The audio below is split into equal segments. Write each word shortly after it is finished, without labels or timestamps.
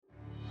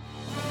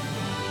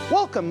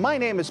Welcome, my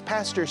name is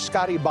Pastor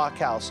Scotty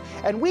Bachhaus,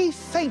 and we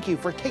thank you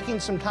for taking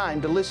some time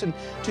to listen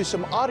to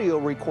some audio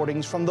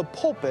recordings from the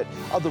pulpit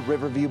of the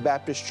Riverview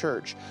Baptist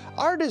Church.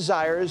 Our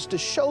desire is to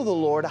show the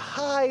Lord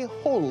high,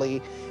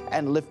 holy,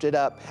 and lifted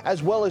up,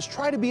 as well as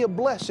try to be a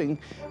blessing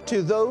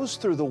to those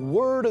through the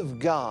Word of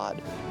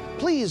God.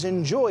 Please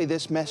enjoy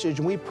this message,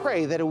 and we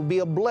pray that it will be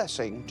a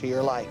blessing to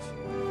your life.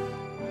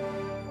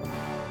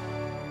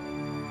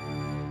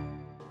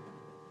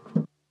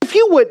 If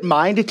you wouldn't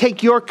mind to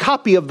take your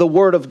copy of the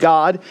Word of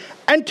God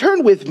and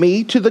turn with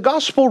me to the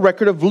Gospel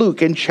record of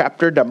Luke in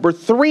chapter number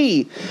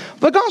 3.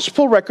 The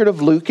Gospel record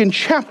of Luke in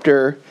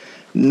chapter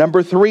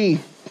number 3.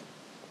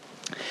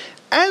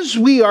 As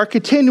we are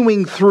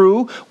continuing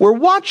through, we're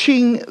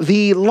watching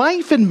the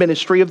life and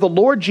ministry of the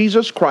Lord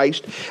Jesus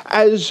Christ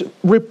as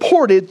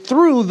reported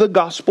through the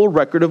Gospel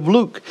record of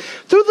Luke.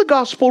 Through the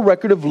Gospel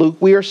record of Luke,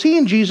 we are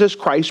seeing Jesus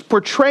Christ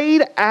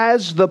portrayed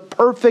as the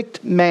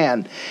perfect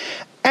man.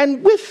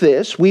 And with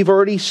this, we've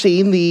already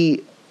seen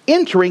the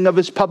entering of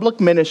his public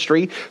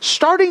ministry,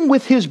 starting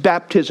with his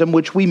baptism,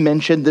 which we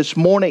mentioned this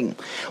morning.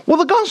 Well,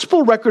 the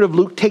Gospel record of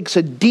Luke takes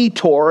a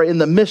detour in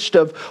the midst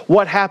of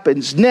what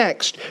happens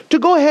next to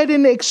go ahead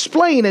and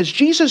explain, as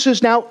Jesus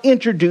is now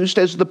introduced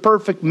as the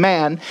perfect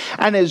man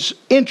and is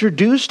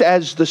introduced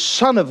as the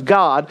Son of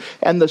God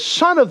and the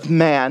Son of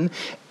Man.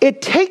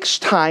 It takes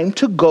time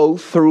to go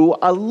through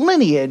a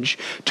lineage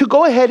to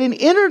go ahead and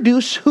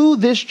introduce who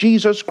this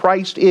Jesus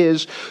Christ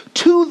is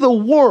to the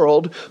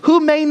world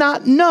who may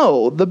not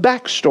know the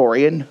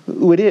backstory and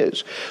who it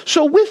is.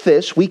 So with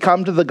this, we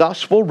come to the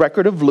Gospel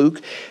record of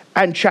Luke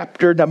and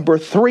chapter number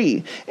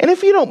 3. And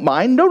if you don't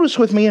mind, notice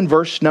with me in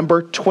verse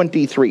number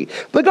 23.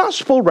 The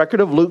Gospel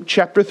record of Luke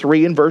chapter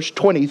 3 and verse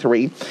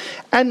 23.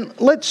 And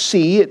let's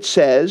see, it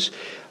says,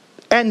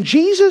 "And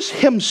Jesus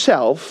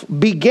himself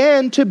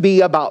began to be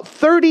about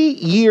 30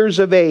 years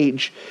of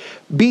age,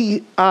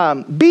 being,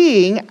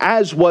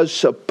 as was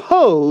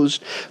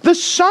supposed, the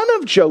son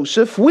of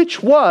Joseph,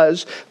 which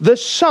was the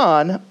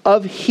son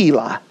of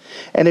Heli."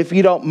 And if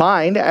you don't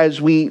mind, as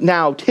we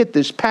now hit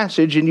this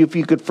passage, and if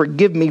you could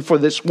forgive me for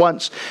this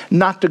once,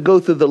 not to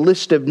go through the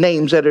list of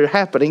names that are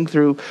happening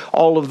through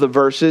all of the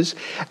verses,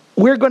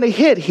 we're going to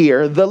hit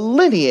here the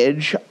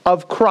lineage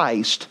of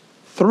Christ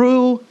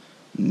through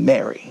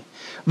Mary.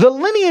 The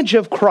lineage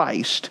of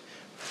Christ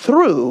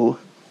through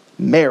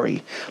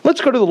Mary.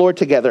 Let's go to the Lord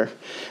together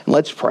and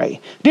let's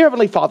pray. Dear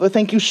Heavenly Father,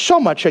 thank you so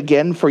much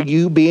again for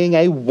you being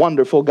a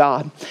wonderful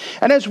God.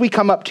 And as we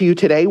come up to you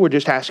today, we're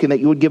just asking that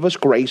you would give us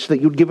grace, that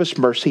you would give us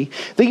mercy,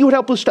 that you would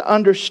help us to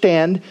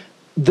understand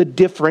the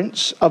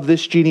difference of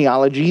this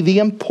genealogy, the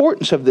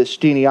importance of this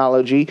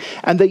genealogy,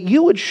 and that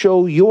you would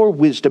show your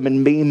wisdom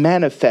and be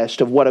manifest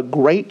of what a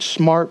great,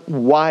 smart,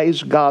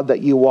 wise God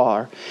that you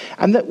are,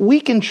 and that we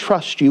can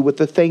trust you with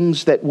the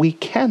things that we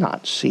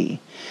cannot see.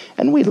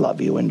 And we love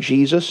you in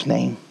Jesus'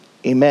 name.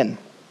 Amen.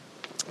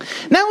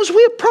 Now, as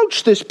we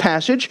approach this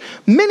passage,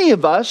 many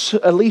of us,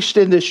 at least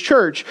in this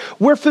church,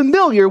 we're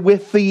familiar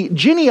with the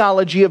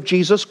genealogy of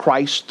Jesus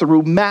Christ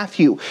through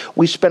Matthew.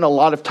 We spent a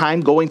lot of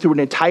time going through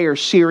an entire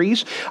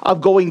series of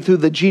going through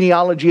the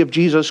genealogy of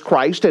Jesus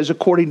Christ as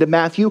according to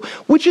Matthew,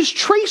 which is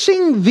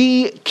tracing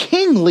the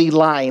kingly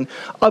line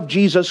of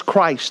Jesus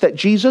Christ, that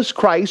Jesus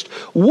Christ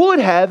would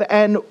have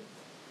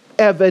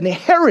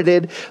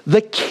inherited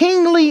the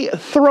kingly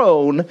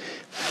throne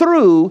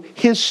through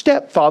his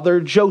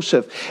stepfather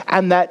Joseph.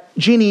 And that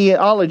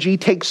genealogy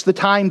takes the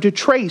time to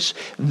trace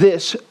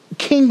this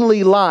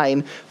kingly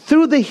line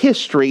through the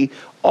history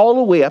all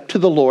the way up to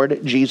the Lord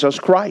Jesus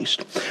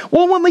Christ.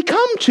 Well, when we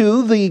come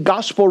to the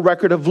Gospel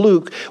record of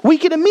Luke, we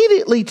can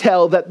immediately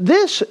tell that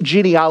this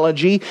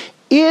genealogy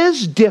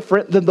is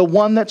different than the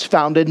one that's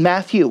found in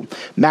Matthew.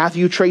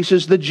 Matthew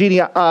traces the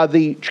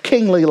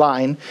kingly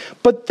line,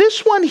 but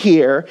this one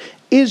here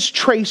is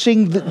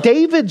tracing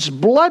David's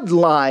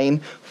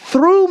bloodline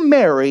through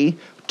Mary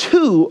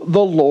to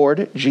the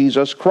Lord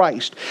Jesus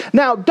Christ.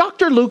 Now,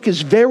 Dr. Luke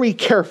is very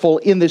careful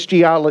in this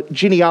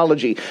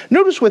genealogy.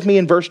 Notice with me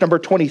in verse number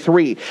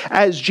 23,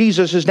 as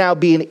Jesus is now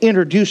being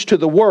introduced to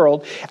the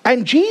world,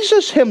 and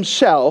Jesus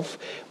himself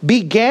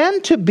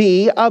began to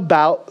be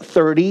about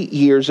 30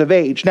 years of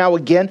age. Now,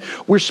 again,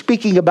 we're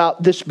speaking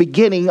about this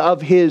beginning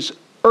of his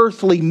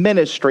earthly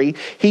ministry.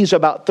 He's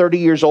about 30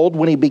 years old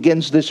when he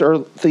begins this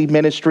earthly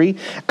ministry.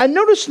 And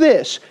notice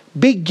this,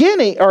 being,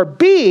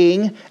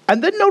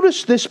 and then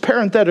notice this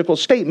parenthetical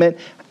statement,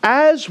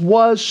 as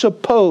was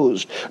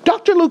supposed.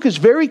 Dr. Luke is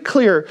very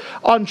clear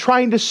on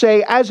trying to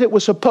say, as it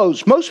was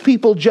supposed. Most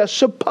people just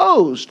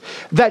supposed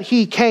that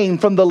he came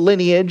from the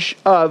lineage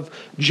of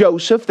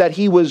Joseph, that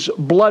he was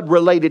blood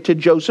related to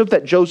Joseph,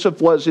 that Joseph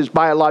was his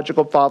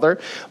biological father.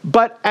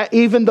 But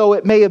even though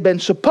it may have been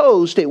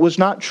supposed, it was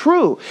not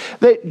true.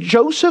 That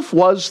Joseph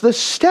was the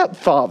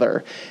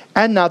stepfather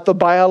and not the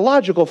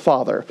biological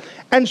father.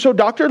 And so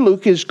Dr.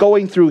 Luke is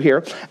going through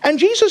here, and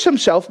Jesus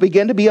himself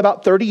began to be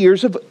about 30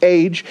 years of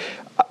age,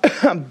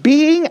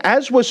 being,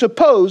 as was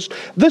supposed,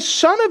 the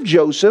son of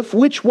Joseph,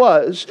 which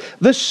was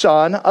the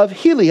son of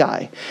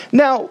Heli.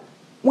 Now,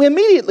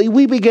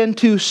 we begin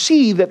to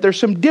see that there's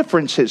some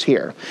differences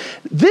here.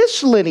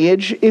 This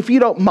lineage, if you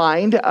don't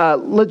mind,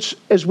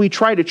 as we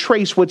try to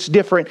trace what's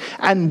different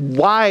and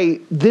why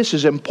this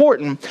is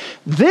important,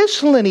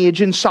 this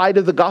lineage inside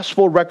of the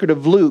gospel record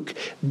of Luke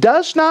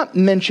does not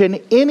mention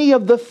any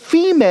of the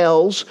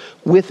females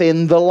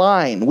within the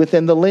line,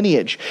 within the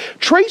lineage.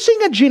 Tracing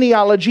a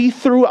genealogy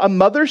through a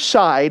mother's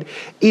side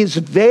is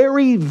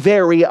very,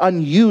 very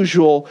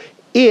unusual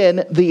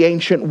in the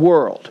ancient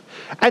world.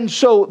 And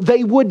so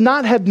they would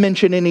not have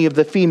mentioned any of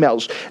the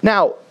females.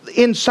 Now,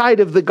 inside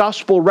of the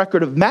gospel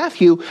record of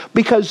Matthew,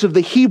 because of the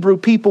Hebrew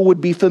people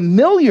would be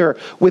familiar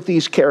with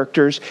these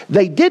characters,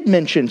 they did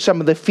mention some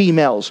of the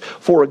females.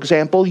 For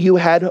example, you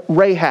had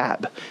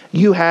Rahab.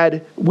 You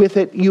had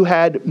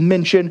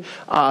mentioned...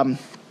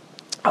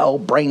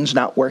 brain's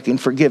not working,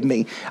 forgive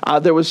me.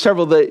 There was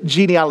several of the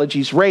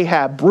genealogies,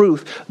 Rahab,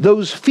 Ruth,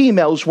 those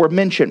females were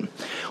mentioned.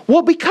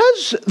 Well,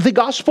 because the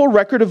gospel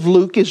record of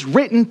Luke is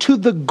written to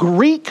the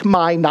Greek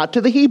mind, not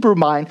to the Hebrew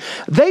mind,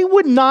 they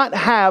would not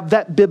have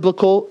that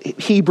biblical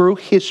Hebrew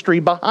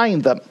history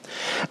behind them.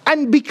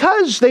 And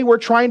because they were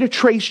trying to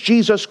trace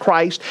Jesus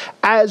Christ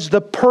as the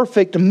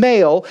perfect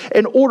male,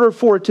 in order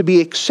for it to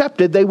be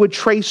accepted, they would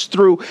trace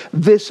through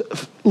this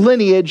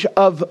lineage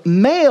of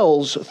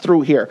males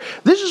through here.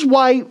 This is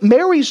why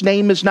Mary's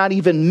name is not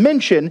even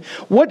mentioned.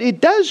 What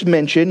it does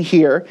mention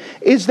here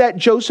is that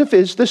Joseph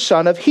is the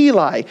son of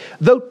Heli,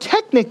 though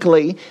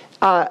technically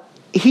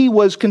he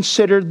was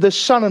considered the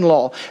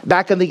son-in-law.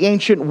 Back in the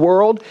ancient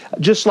world,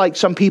 just like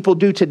some people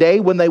do today,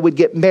 when they would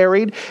get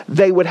married,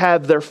 they would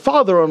have their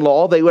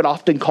father-in-law, they would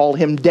often call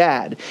him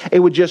dad. It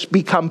would just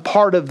become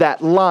part of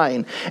that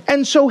line.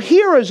 And so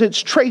here, as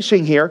it's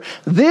tracing here,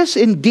 this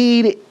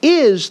indeed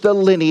is the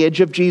lineage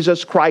of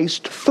Jesus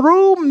Christ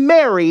through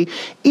Mary,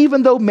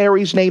 even though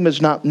Mary's name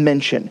is not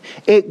mentioned.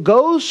 It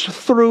goes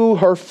through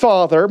her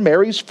father,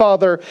 Mary's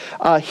father,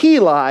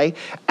 Heli,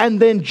 and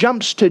then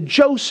jumps to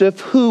Joseph,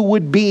 who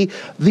would be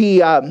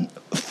the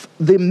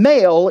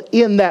male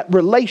in that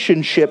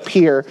relationship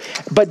here.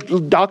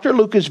 But Dr.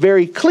 Luke is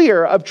very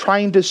clear of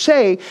trying to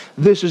say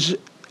this is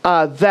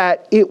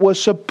that it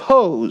was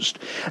supposed.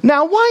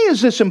 Now, why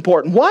is this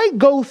important? Why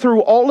go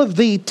through all of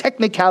the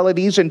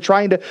technicalities and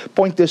trying to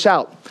point this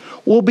out?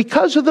 Well,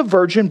 because of the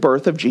virgin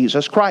birth of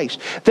Jesus Christ.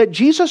 That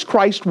Jesus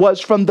Christ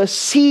was from the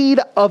seed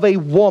of a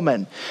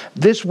woman.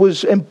 This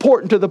was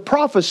important to the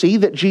prophecy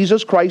that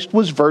Jesus Christ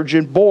was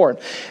virgin born.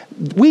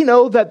 We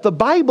know that the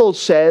Bible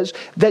says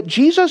that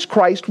Jesus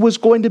Christ was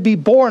going to be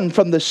born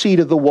from the seed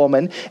of the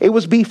woman. It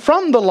was be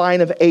from the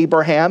line of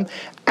Abraham,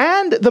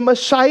 and the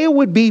Messiah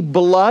would be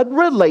blood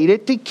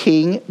related to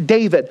King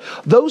David.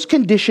 Those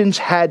conditions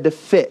had to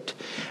fit.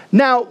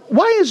 Now,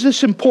 why is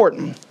this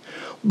important?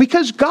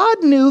 Because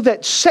God knew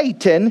that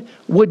Satan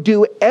would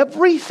do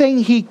everything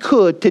he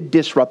could to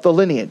disrupt the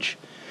lineage.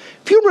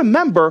 If you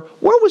remember,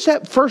 where was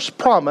that first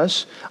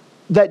promise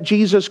that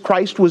Jesus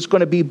Christ was going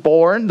to be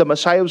born, the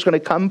Messiah was going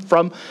to come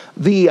from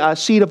the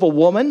seed of a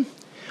woman?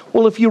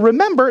 Well, if you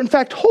remember, in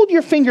fact, hold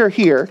your finger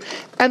here,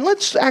 and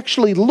let's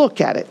actually look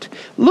at it.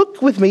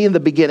 Look with me in the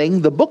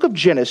beginning, the book of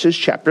Genesis,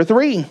 chapter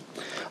 3.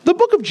 The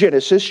book of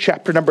Genesis,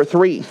 chapter number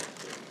 3.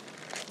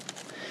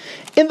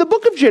 In the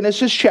book of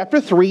Genesis, chapter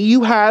 3,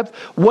 you have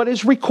what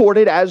is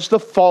recorded as the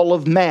fall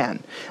of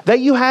man.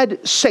 That you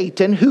had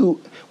Satan who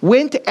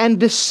went and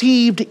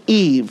deceived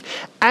Eve.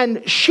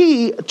 And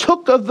she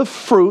took of the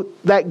fruit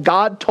that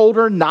God told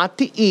her not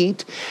to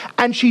eat.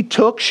 And she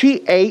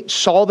ate,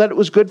 saw that it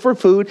was good for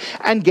food,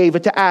 and gave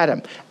it to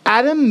Adam.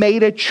 Adam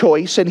made a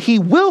choice, and he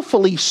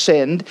willfully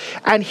sinned,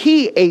 and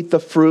he ate the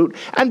fruit.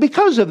 And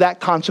because of that,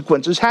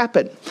 consequences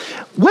happened.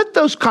 With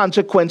those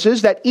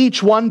consequences, that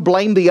each one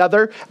blamed the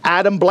other.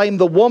 Adam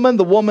blamed the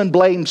woman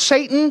blamed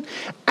Satan.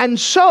 And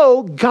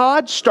so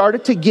God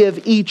started to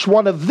give each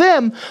one of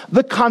them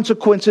the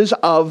consequences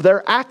of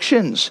their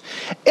actions.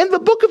 In the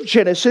book of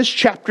Genesis,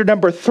 chapter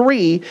number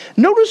 3,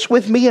 notice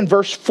with me in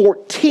verse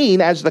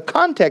 14 as the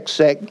context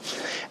said,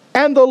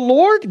 "And the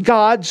Lord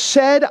God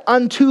said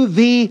unto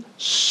the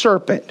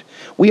serpent."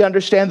 We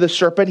understand the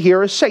serpent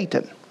here is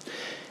Satan.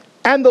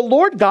 "And the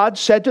Lord God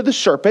said to the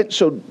serpent,"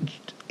 so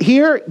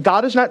here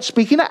God is not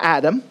speaking to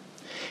Adam.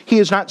 He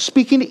is not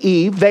speaking to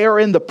Eve. They are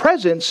in the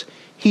presence.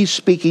 He's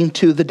speaking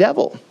to the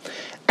devil.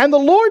 "And the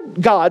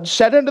Lord God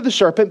said unto the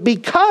serpent,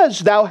 Because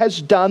thou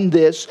hast done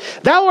this,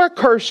 thou art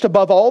cursed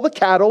above all the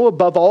cattle,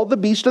 above all the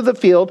beasts of the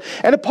field,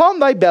 and upon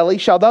thy belly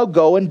shalt thou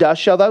go, and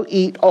dust shalt thou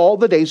eat all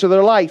the days of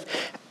their life.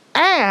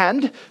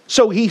 And,"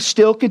 so he's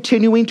still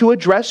continuing to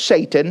address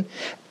Satan,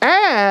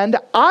 "and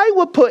I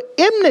will put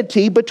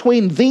enmity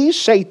between thee,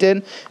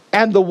 Satan,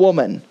 and the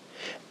woman,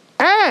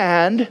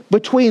 and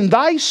between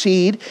thy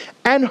seed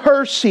and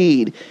her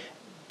seed.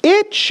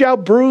 It shall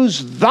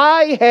bruise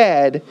thy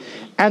head,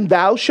 and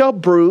thou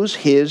shalt bruise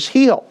his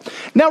heel."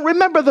 Now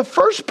remember, the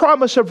first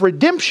promise of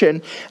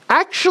redemption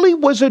actually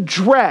was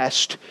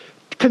addressed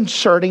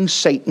concerning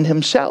Satan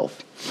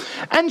himself.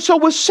 And so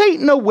was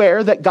Satan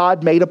aware that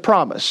God made a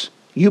promise?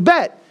 You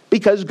bet,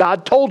 because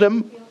God told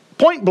him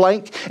point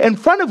blank in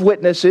front of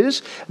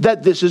witnesses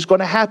that this is going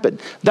to happen,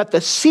 that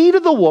the seed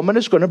of the woman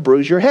is going to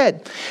bruise your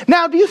head.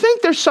 Now, do you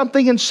think there's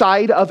something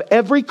inside of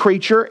every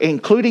creature,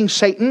 including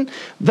Satan,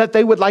 that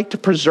they would like to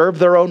preserve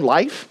their own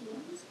life?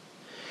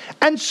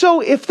 And so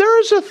if there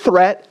is a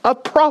threat, a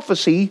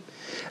prophecy,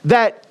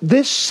 that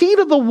this seed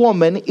of the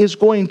woman is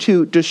going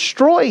to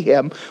destroy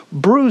him,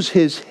 bruise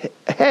his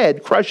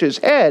head, crush his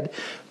head,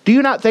 do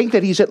you not think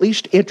that he's at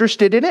least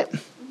interested in it?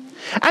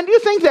 And do you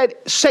think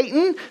that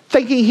Satan,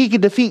 thinking he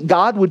could defeat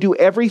God, would do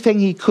everything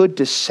he could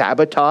to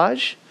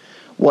sabotage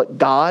what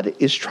God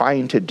is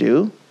trying to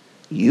do?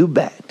 You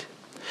bet.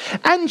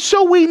 And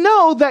so we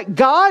know that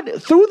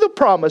God, through the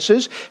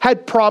promises,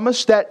 had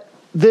promised that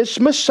this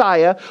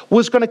Messiah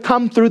was going to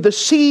come through the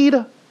seed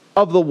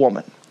of the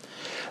woman.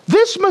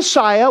 This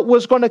Messiah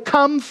was going to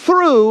come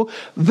through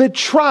the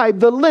tribe,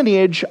 the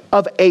lineage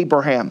of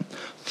Abraham,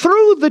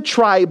 through the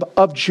tribe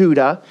of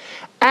Judah,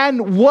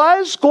 and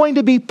was going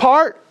to be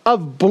part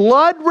of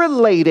blood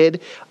related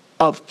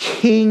of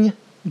King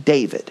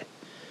David.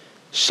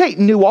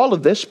 Satan knew all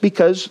of this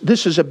because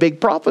this is a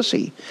big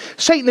prophecy.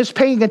 Satan is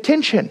paying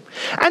attention.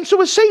 And so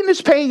as Satan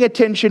is paying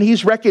attention,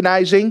 he's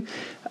recognizing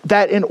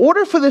that in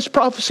order for this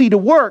prophecy to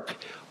work,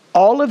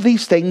 all of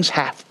these things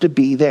have to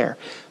be there.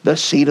 The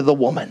seed of the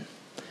woman,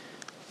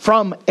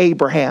 from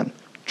Abraham,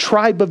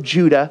 tribe of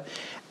Judah,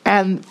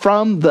 and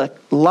from the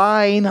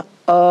line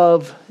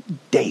of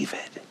David.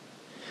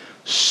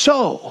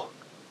 So,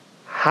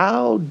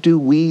 how do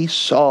we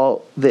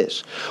solve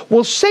this?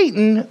 Well,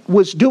 Satan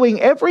was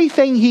doing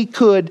everything he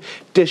could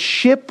to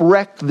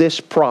shipwreck this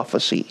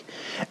prophecy.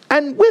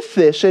 And with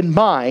this in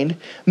mind,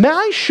 may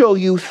I show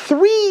you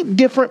 3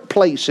 different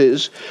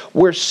places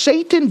where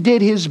Satan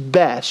did his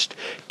best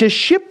to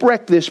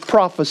shipwreck this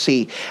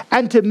prophecy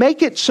and to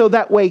make it so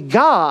that way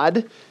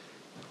God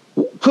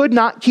could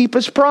not keep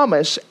his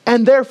promise,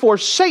 and therefore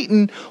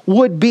Satan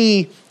would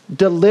be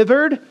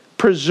delivered,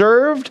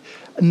 preserved,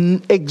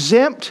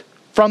 exempt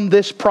from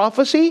this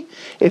prophecy.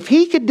 If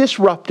he could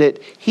disrupt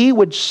it, he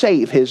would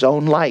save his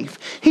own life.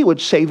 He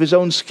would save his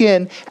own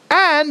skin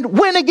and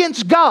win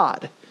against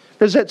God.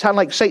 Does that sound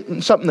like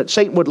something that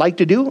Satan would like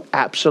to do?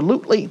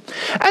 Absolutely.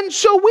 And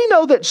so we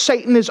know that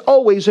Satan is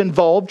always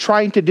involved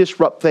trying to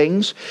disrupt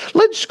things.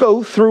 Let's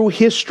go through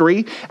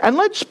history and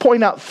let's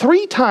point out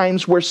 3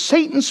 times where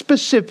Satan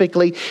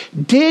specifically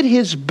did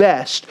his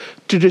best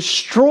to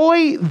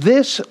destroy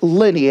this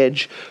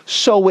lineage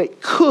so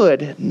it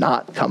could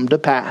not come to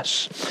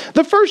pass.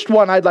 The first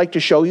one I'd like to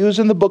show you is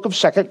in the book of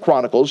 2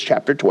 Chronicles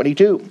chapter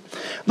 22.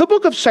 The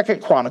book of 2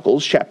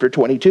 Chronicles chapter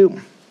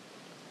 22.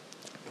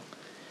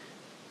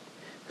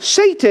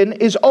 Satan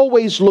is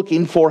always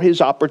looking for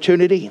his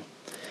opportunity.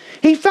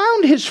 He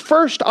found his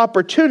first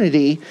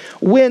opportunity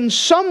when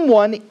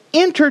someone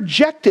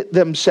interjected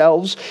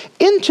themselves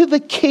into the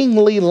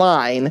kingly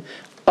line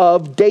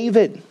of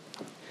David.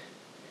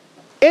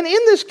 And in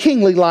this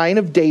kingly line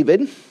of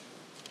David,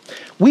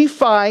 we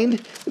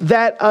find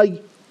that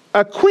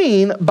a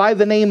queen by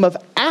the name of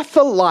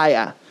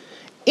Athaliah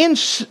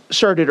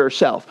inserted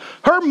herself.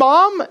 Her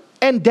mom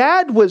and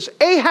dad was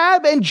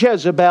Ahab and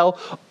Jezebel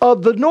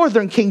of the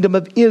northern kingdom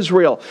of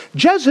Israel.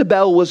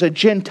 Jezebel was a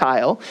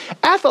Gentile.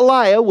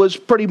 Athaliah was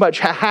pretty much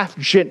a half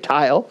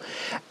Gentile.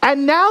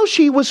 And now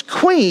she was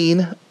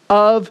queen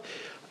of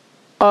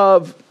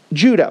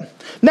Judah.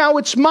 Now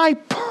it's my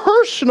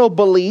personal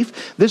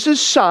belief, this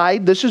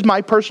is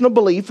my personal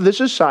belief,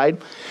 this is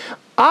side.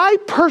 I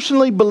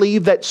personally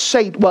believe that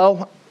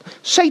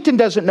Satan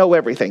doesn't know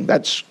everything.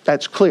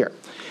 That's clear.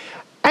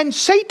 And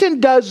Satan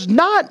does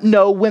not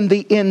know when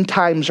the end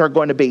times are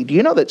going to be. Do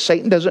you know that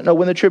Satan doesn't know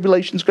when the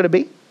tribulation is going to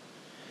be?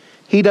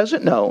 He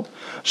doesn't know.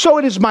 So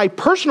it is my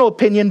personal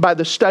opinion by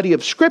the study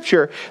of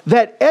Scripture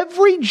that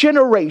every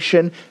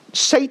generation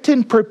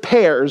Satan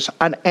prepares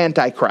an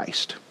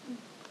antichrist.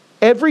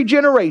 Every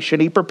generation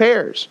he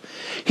prepares.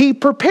 He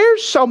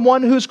prepares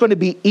someone who's going to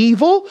be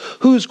evil,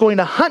 who's going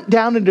to hunt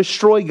down and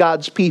destroy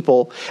God's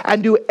people,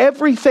 and do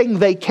everything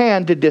they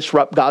can to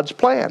disrupt God's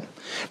plan.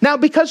 Now,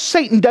 because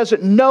Satan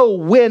doesn't know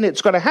when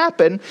it's going to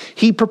happen,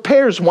 he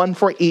prepares one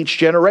for each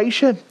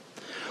generation.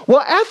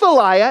 Well,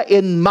 Athaliah,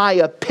 in my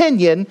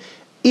opinion,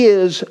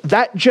 is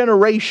that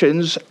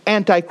generation's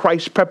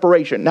Antichrist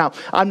preparation. Now,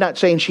 I'm not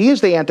saying she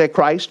is the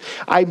Antichrist.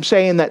 I'm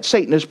saying that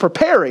Satan is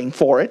preparing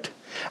for it.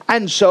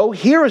 And so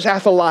here is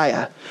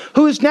Athaliah,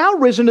 who is now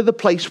risen to the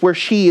place where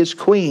she is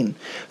queen.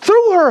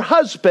 Through her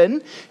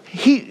husband,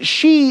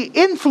 she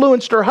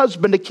influenced her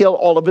husband to kill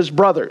all of his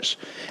brothers.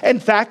 In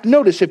fact,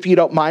 notice, if you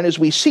don't mind, as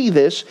we see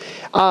this,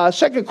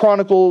 2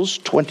 Chronicles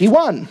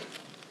 21.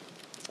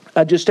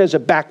 Just as a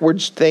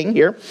backwards thing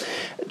here.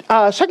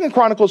 2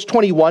 Chronicles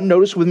 21,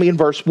 notice with me in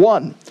verse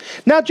 1.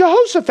 Now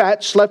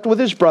Jehoshaphat slept with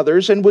his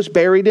brothers and was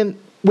buried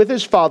with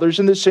his fathers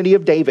in the city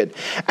of David.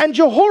 And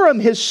Jehoram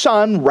his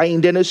son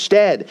reigned in his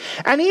stead.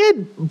 And he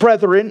had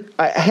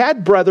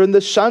brethren,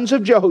 the sons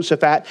of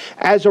Jehoshaphat,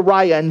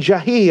 Azariah and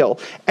Jehiel,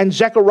 and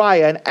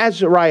Zechariah and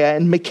Azariah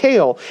and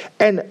Mikael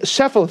and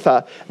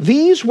Shephatha.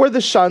 These were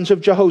the sons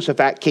of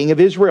Jehoshaphat, king of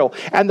Israel.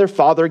 And their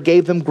father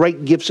gave them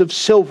great gifts of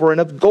silver and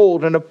of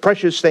gold and of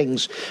precious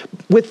things,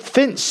 with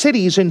fenced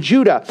cities in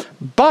Judah.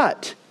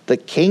 But the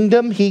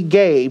kingdom he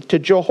gave to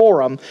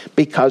Jehoram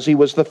because he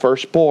was the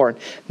firstborn.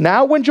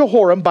 Now when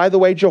Jehoram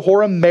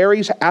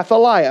marries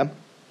Athaliah,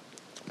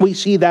 we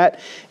see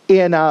that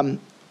in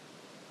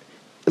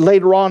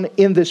later on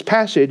in this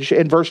passage,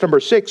 in verse number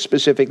 6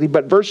 specifically,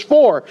 but verse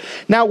 4.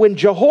 Now when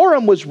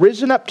Jehoram was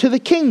risen up to the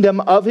kingdom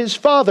of his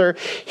father,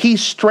 he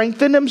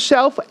strengthened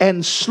himself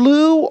and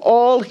slew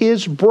all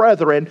his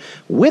brethren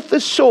with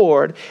the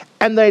sword,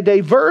 and the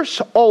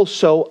diverse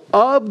also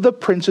of the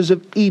princes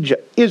of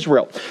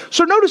Israel.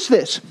 So notice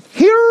this.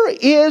 Here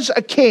is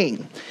a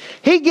king.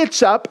 He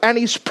gets up and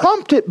he's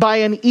prompted by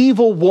an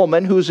evil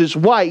woman, who's his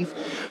wife,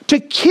 to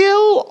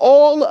kill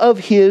all of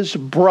his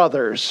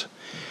brothers.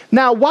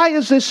 Now, why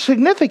is this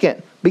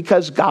significant?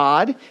 Because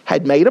God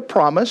had made a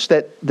promise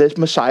that this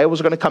Messiah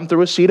was going to come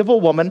through a seed of a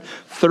woman,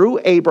 through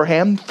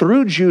Abraham,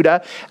 through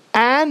Judah,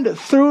 and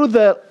through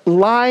the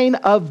line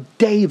of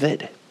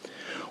David.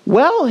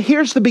 Well,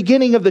 here's the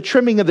beginning of the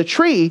trimming of the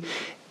tree.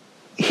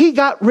 He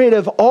got rid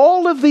of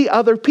all of the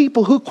other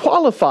people who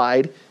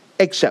qualified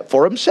except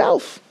for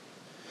himself.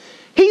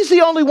 He's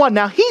the only one.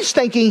 Now, he's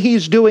thinking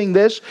he's doing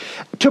this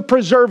to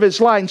preserve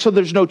his line so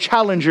there's no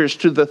challengers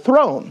to the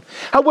throne.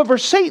 However,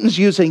 Satan's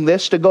using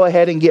this to go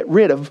ahead and get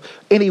rid of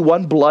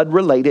anyone blood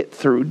related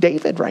through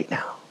David right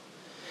now.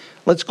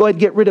 Let's go ahead and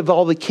get rid of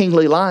all the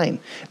kingly line.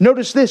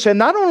 Notice this, and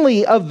not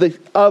only of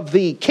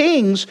the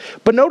kings,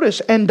 but notice,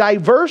 and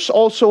diverse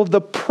also of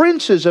the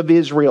princes of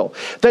Israel.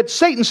 That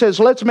Satan says,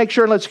 let's make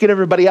sure and let's get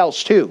everybody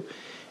else too.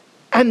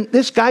 And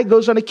this guy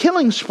goes on a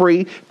killing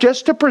spree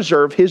just to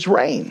preserve his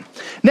reign.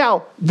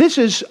 Now, this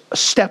is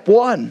step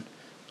one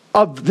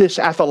of this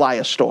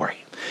Athaliah story.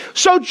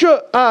 So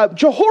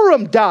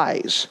Jehoram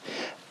dies.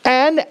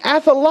 And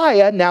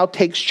Athaliah now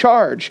takes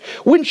charge.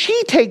 When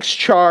she takes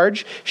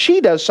charge,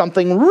 she does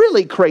something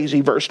really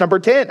crazy. Verse number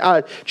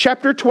 10,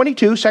 chapter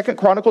 22, 2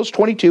 Chronicles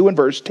 22 and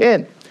verse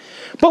 10.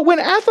 But when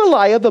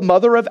Athaliah, the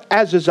mother of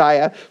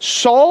Ahaziah,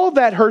 saw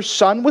that her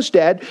son was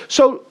dead,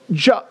 so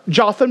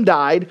Jotham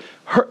died,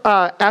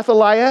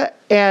 Athaliah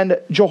and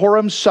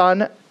Jehoram's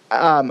son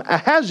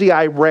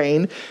Ahaziah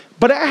reigned,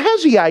 but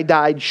Ahaziah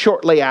died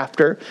shortly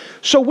after.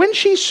 So when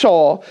she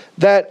saw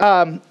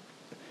that...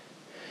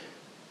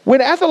 When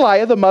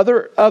Athaliah, the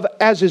mother of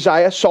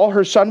Ahaziah, saw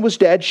her son was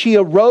dead, she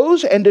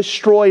arose and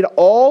destroyed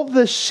all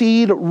the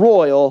seed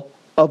royal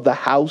of the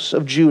house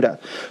of Judah.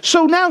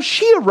 So now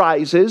she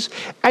arises,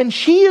 and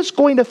she is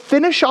going to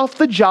finish off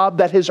the job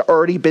that has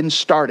already been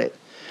started.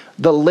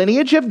 The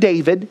lineage of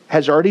David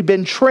has already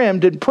been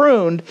trimmed and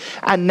pruned,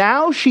 and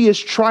now she is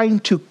trying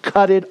to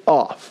cut it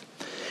off.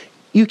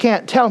 You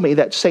can't tell me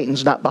that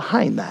Satan's not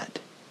behind that.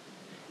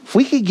 If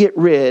we could get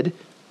rid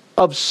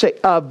of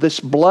this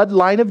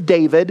bloodline of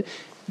David,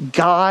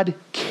 God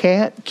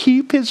can't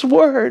keep his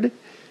word.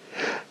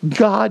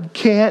 God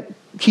can't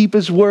keep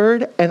his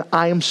word, and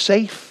I am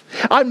safe.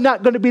 I'm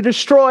not going to be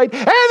destroyed,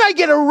 and I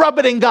get to rub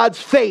it in God's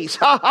face.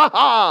 Ha ha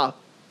ha.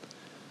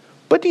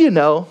 But do you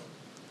know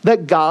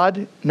that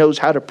God knows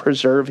how to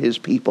preserve his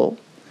people?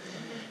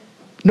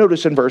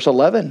 Notice in verse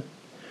 11.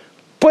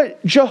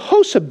 But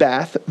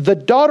Jehoshaphat, the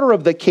daughter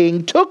of the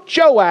king, took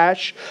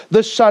Joash,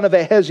 the son of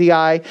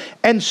Ahaziah,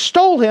 and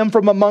stole him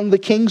from among the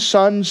king's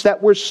sons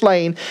that were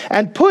slain,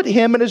 and put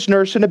him and his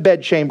nurse in a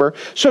bedchamber.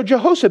 So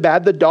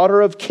Jehoshaphat, the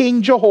daughter of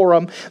King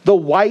Jehoram, the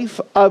wife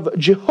of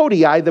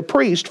Jehoiada the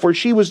priest, for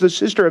she was the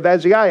sister of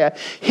Ahaziah,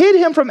 hid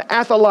him from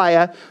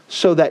Athaliah,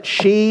 so that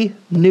she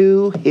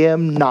knew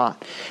him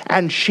not.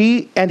 And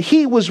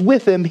he was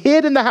with him,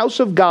 hid in the house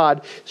of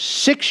God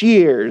 6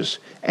 years.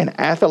 And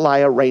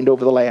Athaliah reigned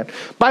over the land.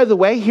 By the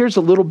way, here's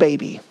a little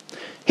baby.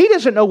 He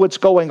doesn't know what's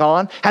going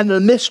on. And in the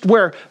midst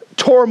where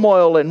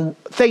turmoil and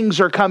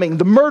things are coming,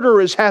 the murder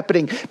is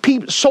happening.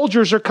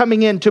 Soldiers are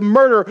coming in to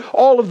murder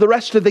all of the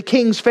rest of the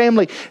king's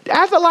family.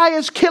 Athaliah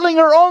is killing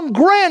her own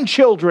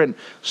grandchildren.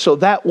 So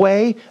that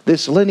way,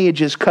 this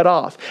lineage is cut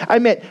off. I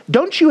mean,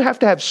 don't you have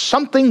to have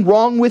something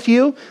wrong with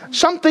you?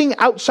 Something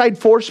outside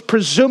force,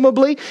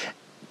 presumably,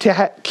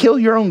 to kill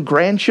your own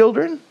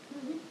grandchildren?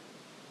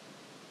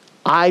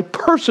 I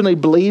personally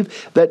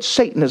believe that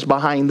Satan is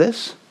behind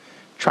this,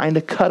 trying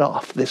to cut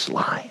off this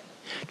line,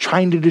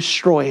 trying to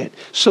destroy it,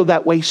 so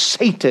that way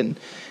Satan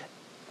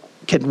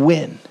can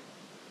win.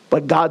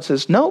 But God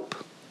says, nope,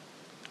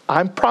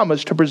 I'm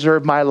promised to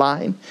preserve my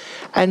line.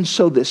 And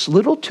so this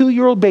little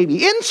 2-year-old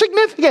baby,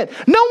 insignificant,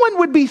 no one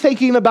would be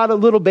thinking about a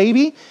little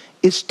baby,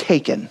 is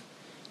taken,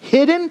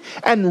 hidden,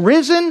 and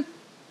risen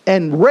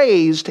and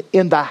raised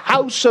in the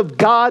house of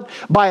God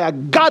by a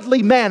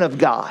godly man of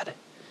God.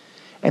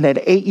 And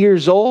at 8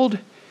 years old,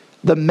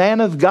 the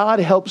man of God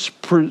helps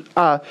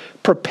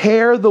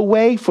prepare the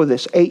way for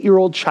this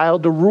 8-year-old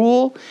child to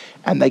rule,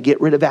 and they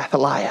get rid of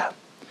Athaliah.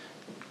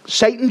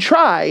 Satan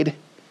tried,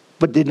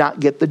 but did not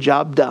get the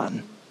job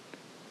done.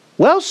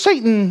 Well,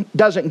 Satan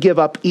doesn't give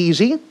up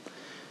easy,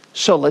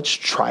 so let's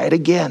try it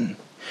again.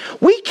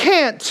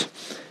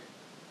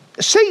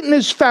 Satan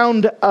has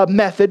found a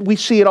method, we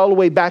see it all the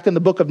way back in the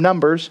book of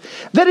Numbers,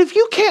 that if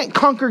you can't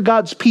conquer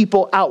God's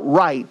people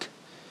outright,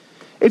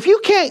 if you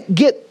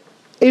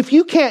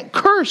can't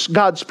curse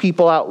God's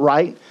people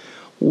outright,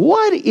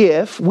 what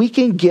if we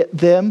can get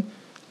them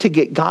to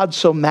get God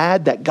so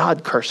mad that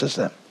God curses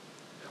them?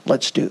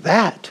 Let's do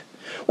that.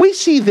 We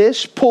see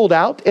this pulled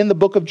out in the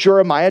book of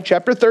Jeremiah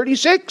chapter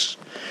 36.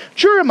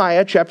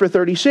 Jeremiah chapter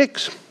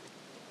 36.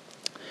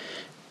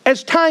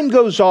 As time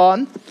goes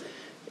on,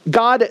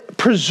 God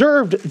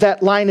preserved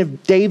that line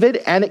of David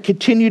and it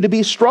continued to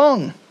be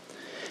strong.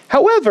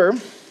 However,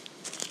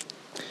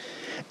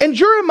 in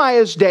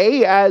Jeremiah's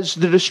day, as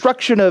the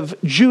destruction of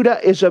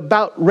Judah is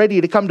about ready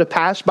to come to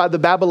pass by the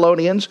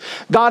Babylonians,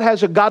 God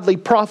has a godly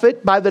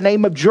prophet by the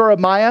name of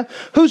Jeremiah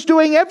who's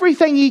doing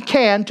everything he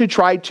can to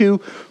try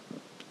to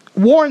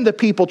warn the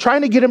people,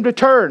 trying to get them to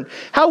turn.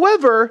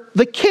 However,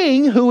 the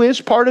king, who is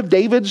part of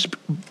David's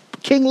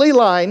kingly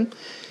line,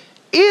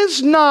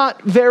 is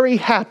not very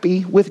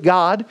happy with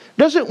God,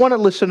 doesn't want to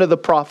listen to the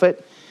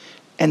prophet,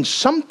 and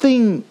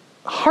something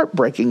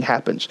heartbreaking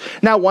happens.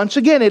 Now, once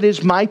again, it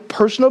is my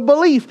personal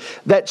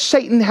belief that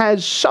Satan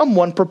has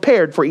someone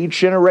prepared for each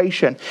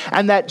generation,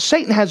 and that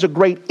Satan has a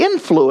great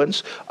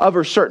influence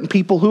over certain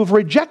people who have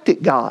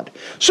rejected God.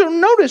 So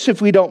notice, if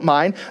we don't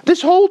mind,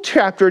 this whole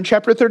chapter, in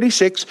chapter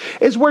 36,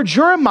 is where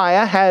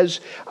Jeremiah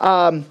has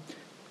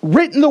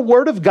written the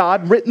word of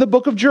God, written the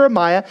book of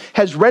Jeremiah,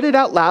 has read it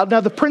out loud. Now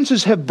the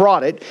princes have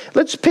brought it.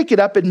 Let's pick it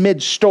up in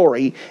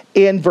mid-story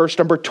in verse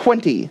number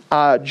 20.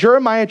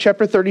 Jeremiah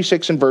chapter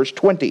 36 and verse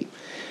 20.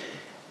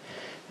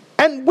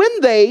 And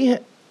they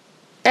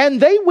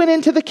went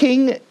into the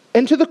king,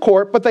 into the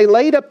court, but they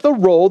laid up the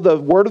roll, the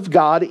word of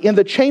God, in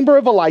the chamber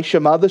of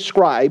Elishama the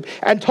scribe,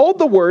 and told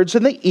the words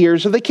in the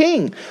ears of the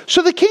king.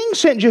 So the king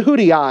sent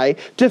Jehudi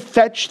to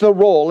fetch the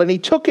roll, and he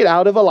took it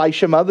out of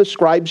Elishama the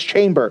scribe's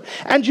chamber.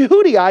 And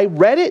Jehudi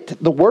read it,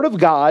 the word of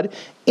God,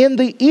 in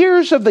the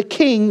ears of the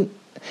king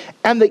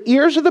and the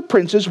ears of the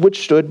princes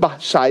which stood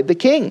beside the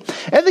king.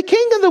 And the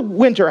king in the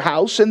winter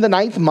house in the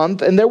 9th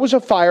month, and there was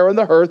a fire on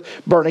the hearth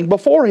burning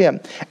before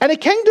him. And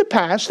it came to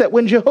pass that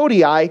when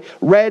Jehudi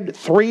read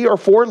 3 or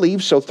 4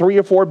 leaves, so 3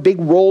 or 4 big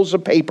rolls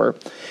of paper,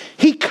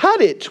 he cut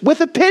it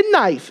with a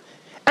penknife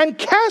and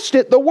cast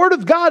it, the word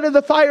of God, in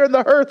the fire in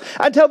the hearth,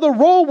 until the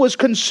roll was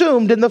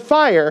consumed in the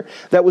fire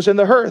that was in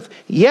the hearth.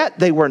 Yet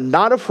they were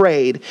not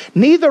afraid,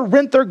 neither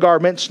rent their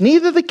garments,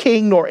 neither the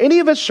king nor any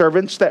of his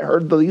servants that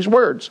heard these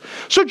words.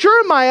 So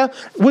Jeremiah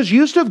was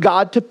used of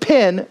God to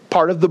pen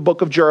part of the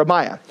book of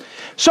Jeremiah.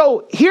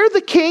 So here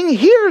the king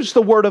hears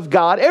the word of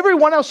God.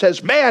 Everyone else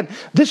says, man,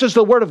 this is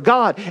the word of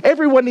God.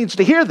 Everyone needs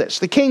to hear this.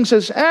 The king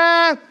says,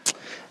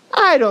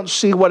 I don't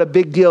see what a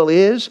big deal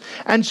is.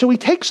 And so he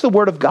takes the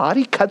word of God,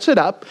 he cuts it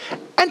up,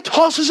 and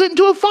tosses it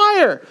into a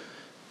fire.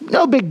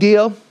 No big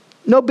deal.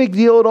 No big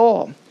deal at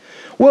all.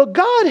 Well,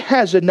 God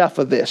has enough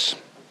of this.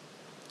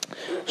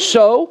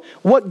 So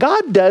what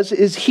God does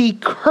is he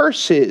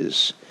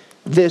curses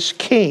this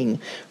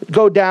king.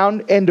 Go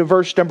down into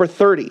verse number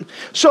 30.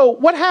 So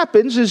what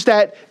happens is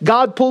that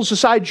God pulls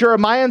aside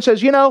Jeremiah and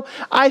says,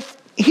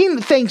 he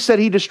thinks that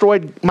he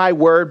destroyed my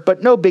word,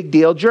 but no big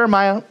deal.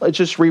 Jeremiah, let's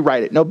just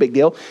rewrite it. No big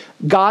deal.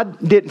 God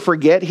didn't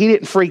forget. He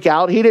didn't freak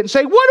out. He didn't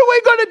say, what are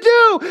we going to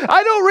do?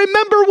 I don't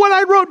remember what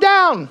I wrote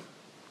down.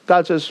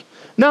 God says,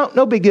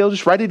 no big deal.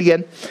 Just write it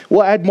again.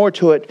 We'll add more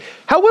to it.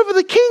 However,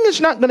 the king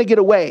is not going to get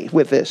away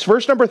with this.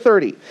 Verse number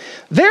 30.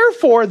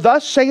 Therefore,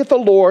 thus saith the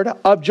Lord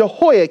of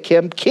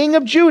Jehoiakim, king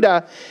of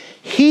Judah,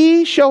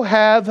 he shall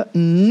have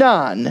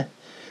none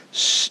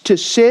to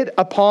sit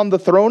upon the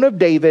throne of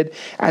David,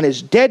 and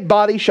his dead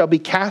body shall be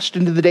cast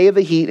into the day of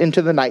the heat,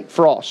 into the night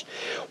frost.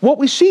 What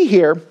we see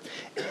here,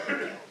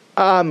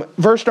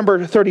 verse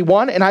number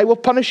 31, and I will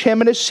punish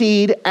him and his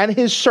seed and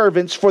his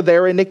servants for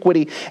their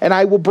iniquity, and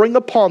I will bring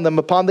upon them,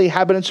 upon the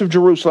inhabitants of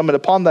Jerusalem, and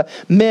upon the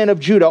men of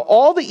Judah,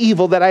 all the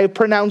evil that I have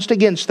pronounced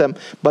against them,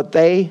 but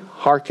they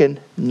hearken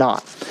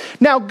not.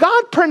 Now,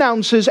 God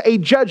pronounces a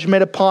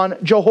judgment upon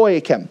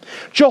Jehoiakim.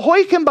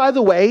 Jehoiakim, by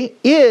the way,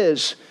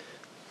 is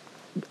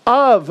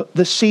of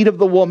the seed of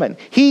the woman.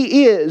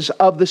 He is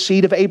of the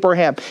seed of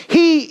Abraham.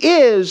 He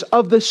is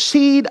of the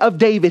seed of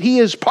David. He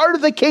is part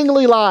of the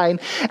kingly line.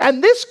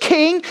 And this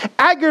king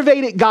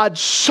aggravated God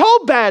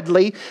so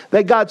badly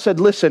that God said,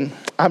 listen,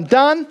 I'm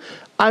done.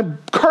 I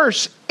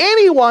curse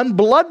anyone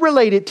blood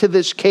related to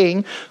this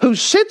king who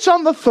sits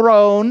on the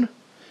throne.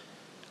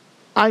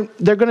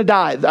 They're going to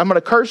die. I'm going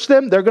to curse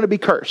them. They're going to be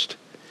cursed.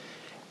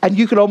 And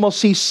you can almost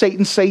see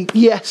Satan say,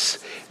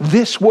 yes,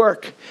 this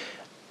work.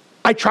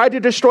 I tried to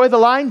destroy the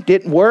line,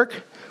 didn't work.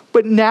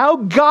 But now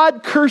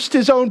God cursed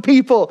his own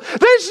people.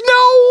 There's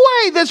no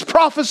way this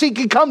prophecy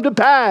can come to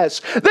pass.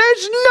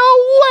 There's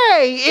no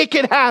way it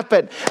can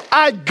happen.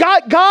 I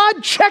got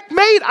God,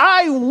 checkmate,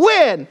 I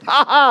win.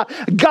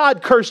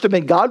 God cursed him,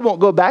 and God won't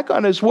go back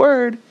on his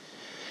word.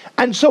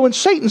 And so in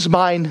Satan's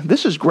mind,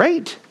 this is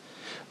great.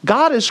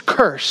 God has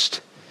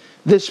cursed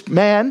this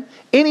man,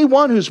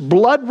 anyone who's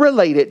blood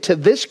related to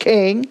this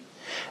king,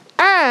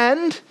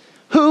 and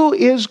who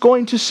is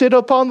going to sit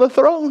upon the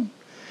throne.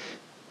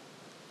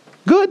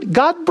 Good.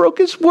 God broke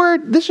his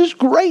word. This is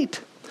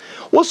great.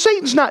 Well,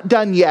 Satan's not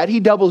done yet. He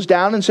doubles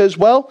down and says,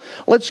 well,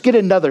 let's get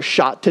another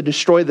shot to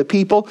destroy the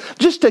people,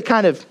 just to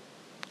kind of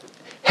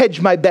hedge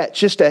my bets,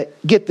 just to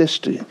get this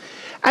to.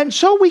 And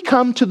so we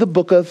come to the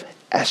book of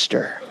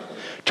Esther.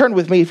 Turn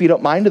with me, if you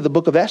don't mind, to the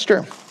book of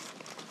Esther.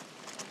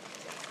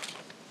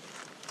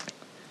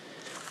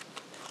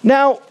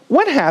 Now,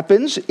 what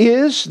happens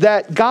is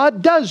that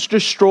God does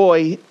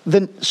destroy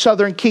the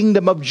southern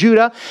kingdom of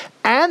Judah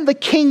and the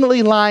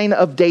kingly line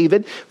of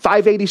David.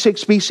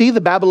 586 BC, the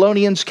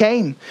Babylonians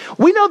came.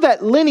 We know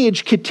that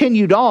lineage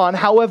continued on.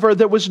 However,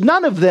 there was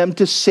none of them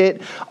to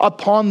sit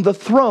upon the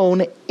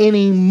throne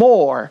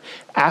anymore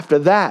after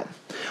that.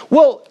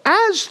 Well,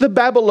 as the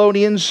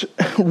Babylonians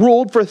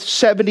ruled for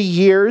 70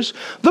 years,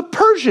 the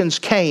Persians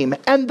came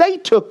and they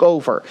took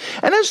over.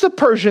 And as the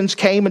Persians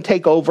came and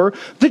take over,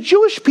 the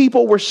Jewish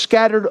people were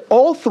scattered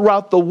all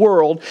throughout the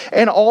world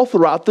and all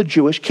throughout the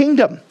Jewish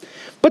kingdom.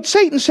 But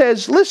Satan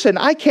says, listen,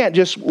 I can't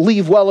just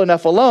leave well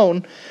enough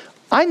alone.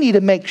 I need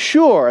to make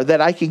sure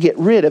that I can get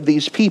rid of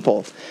these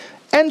people.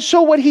 And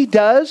so what he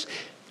does,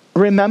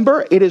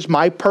 remember, it is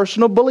my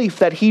personal belief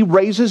that he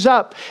raises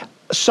up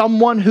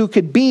someone who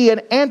could be an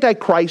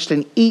antichrist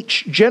in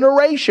each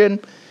generation.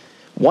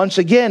 Once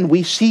again,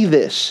 we see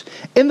this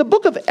in the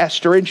book of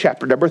Esther in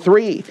chapter number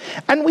 3.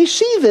 And we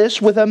see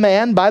this with a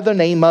man by the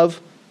name of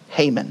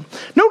Haman.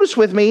 Notice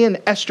with me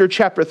in Esther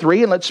chapter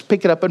 3, and let's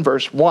pick it up in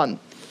verse 1.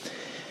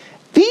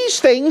 These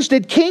things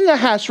did King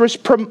Ahasuerus,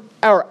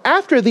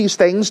 after these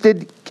things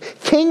did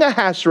King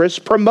Ahasuerus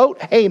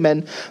promote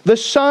Haman, the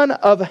son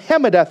of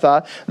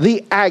Hammedatha,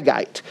 the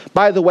Agagite.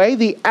 By the way,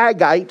 the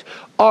Agagite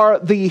are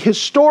the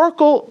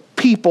historical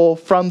people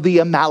from the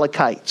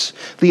Amalekites.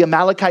 The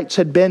Amalekites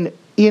had been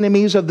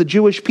enemies of the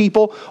Jewish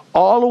people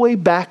all the way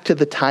back to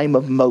the time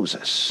of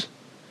Moses.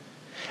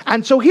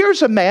 And so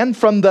here's a man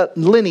from the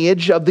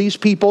lineage of these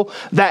people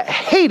that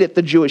hated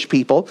the Jewish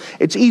people.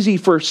 It's easy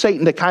for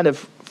Satan to kind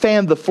of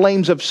fan the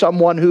flames of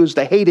someone who's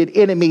the hated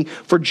enemy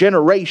for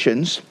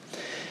generations.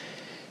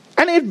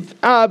 And in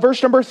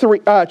verse number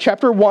 3,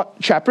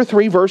 chapter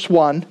 3, verse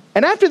 1,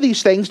 and after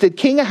these things did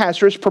King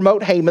Ahasuerus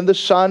promote Haman, the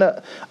son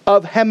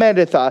of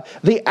Hammedatha,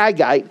 the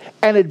Agagite,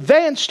 and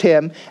advanced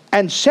him,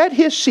 and set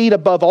his seat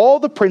above all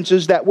the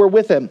princes that were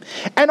with him.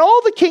 And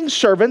all the king's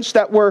servants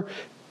that were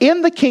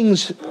in the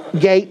king's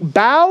gate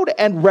bowed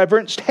and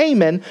reverenced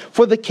Haman,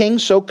 for the king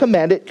so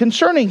commanded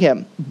concerning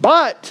him.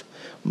 But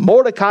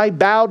Mordecai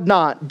bowed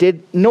not,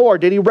 nor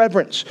did he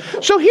reverence.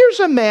 So here's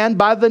a man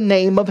by the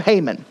name of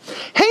Haman.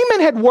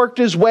 Haman had worked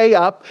his way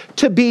up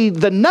to be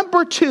the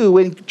number 2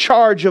 in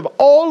charge of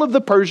all of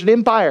the Persian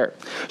Empire.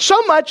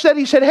 So much that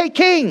he said, hey,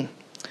 king,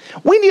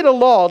 we need a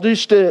law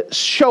just to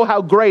show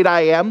how great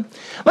I am.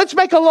 Let's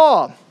make a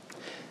law.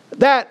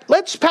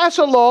 Let's pass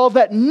a law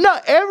that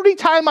every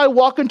time I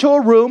walk into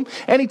a room,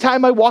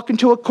 anytime I walk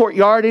into a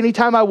courtyard,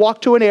 anytime I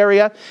walk to an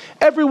area,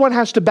 everyone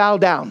has to bow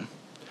down.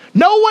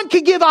 No one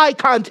can give eye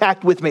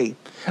contact with me.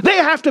 They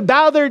have to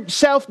bow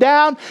themselves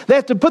down. They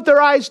have to put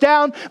their eyes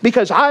down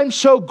because I'm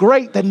so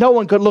great that no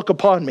one could look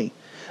upon me.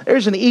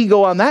 There's an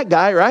ego on that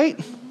guy, right?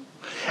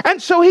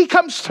 And so he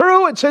comes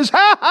through and says,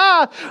 ha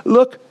ha,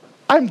 look,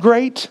 I'm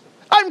great.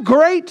 I'm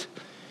great.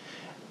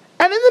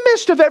 And in the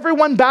midst of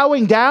everyone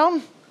bowing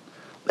down,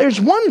 there's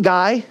one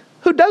guy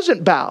who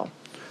doesn't bow,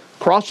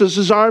 crosses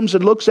his arms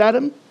and looks at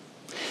him.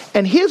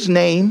 And his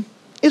name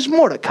is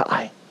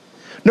Mordecai.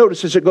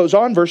 Notice as it goes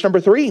on, verse number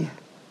 3.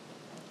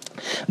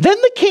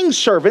 Then the king's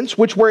servants,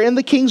 which were in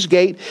the king's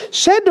gate,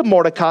 said to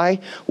Mordecai,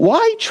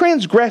 why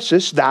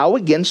transgressest thou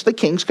against the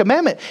king's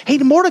commandment? Hey,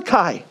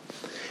 Mordecai,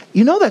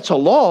 you know that's a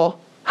law.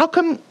 How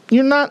come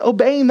you're not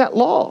obeying that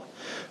law?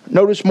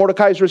 Notice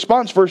Mordecai's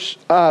response, verse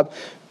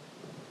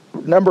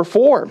number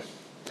 4.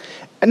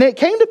 And it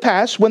came to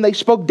pass, when they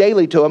spoke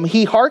daily to him,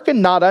 he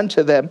hearkened not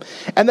unto them.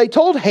 And they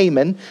told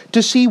Haman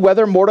to see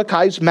whether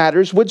Mordecai's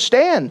matters would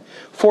stand.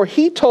 For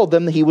he told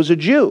them that he was a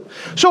Jew.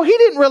 So he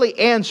didn't really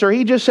answer.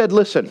 He just said,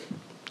 listen,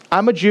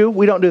 I'm a Jew.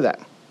 We don't do that.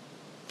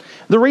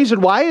 The reason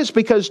why is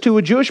because to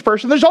a Jewish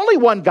person, there's only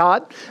one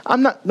God.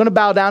 I'm not going to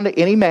bow down to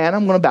any man.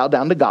 I'm going to bow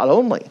down to God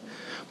only.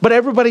 But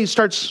everybody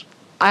starts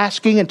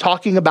asking and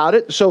talking about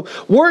it. So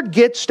word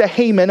gets to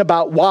Haman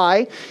about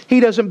why he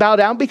doesn't bow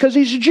down, because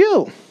he's a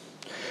Jew.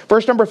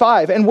 Verse number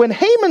 5, and when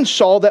Haman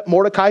saw that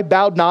Mordecai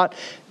bowed not,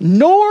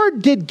 nor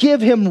did give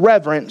him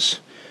reverence,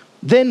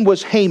 then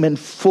was Haman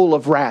full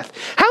of wrath.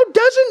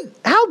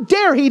 How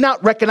dare he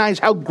not recognize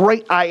how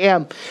great I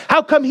am?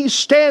 How come he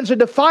stands in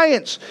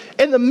defiance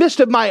in the midst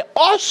of my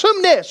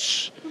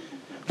awesomeness?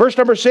 Verse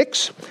number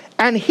 6,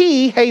 and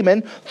he,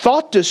 Haman,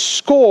 thought to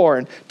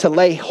scorn to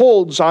lay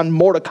holds on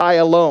Mordecai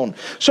alone.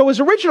 So his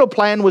original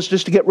plan was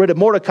just to get rid of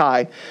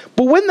Mordecai.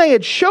 But when they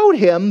had showed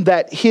him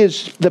that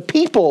the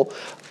people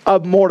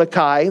of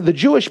Mordecai, the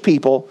Jewish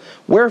people,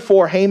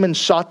 wherefore Haman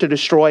sought to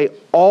destroy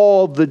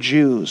all the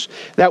Jews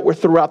that were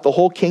throughout the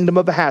whole kingdom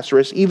of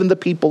Ahasuerus, even the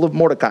people of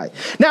Mordecai.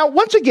 Now,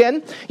 once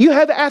again, you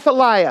have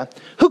Athaliah,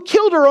 who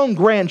killed her own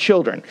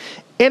grandchildren.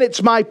 And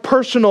it's my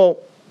personal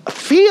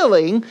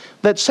feeling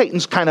that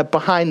Satan's kind of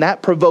behind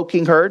that,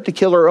 provoking her to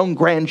kill her own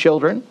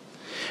grandchildren.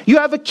 You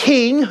have a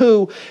king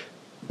who,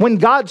 when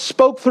God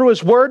spoke through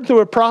his word, through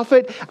a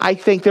prophet, I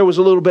think there was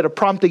a little bit of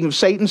prompting of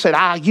Satan, said,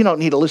 you don't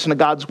need to listen to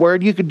God's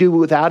word. You could do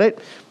without it.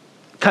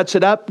 Cuts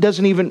it up,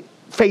 doesn't even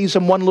faze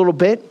him one little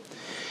bit.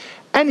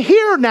 And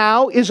here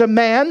now is a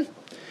man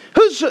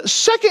who's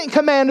second in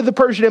command of the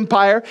Persian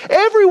Empire.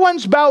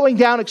 Everyone's bowing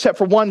down except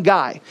for one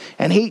guy.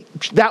 And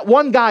that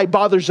one guy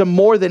bothers him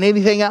more than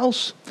anything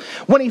else.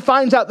 When he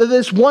finds out that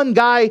this one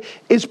guy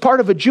is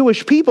part of a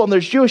Jewish people, and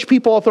there's Jewish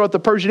people all throughout the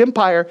Persian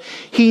Empire,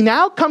 he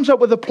now comes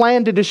up with a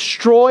plan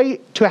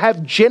to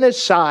have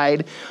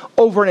genocide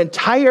over an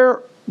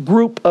entire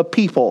group of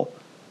people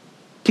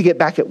to get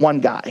back at one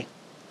guy.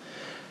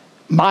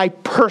 My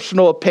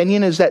personal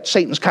opinion is that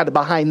Satan's kind of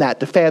behind that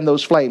to fan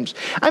those flames.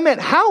 I mean,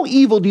 how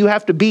evil do you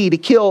have to be to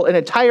kill an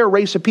entire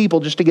race of people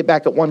just to get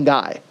back at one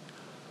guy?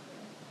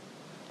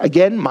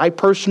 Again, my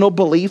personal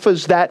belief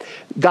is that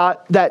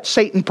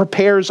Satan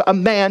prepares a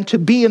man to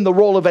be in the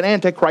role of an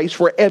antichrist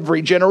for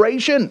every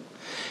generation.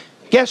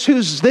 Guess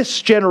who's this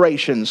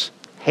generation's?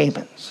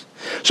 Haman's.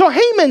 So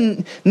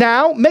Haman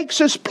now makes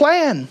this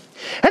plan.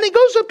 And he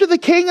goes up to the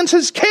king and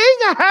says, King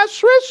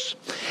Ahasuerus,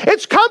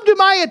 it's come to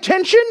my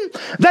attention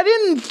that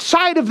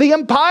inside of the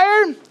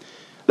empire,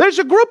 there's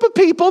a group of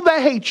people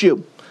that hate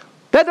you,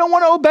 that don't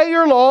want to obey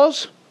your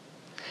laws.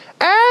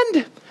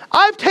 And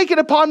I've taken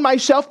upon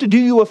myself to do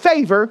you a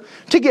favor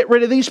to get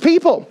rid of these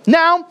people.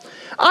 Now,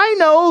 I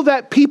know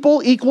that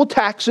people equal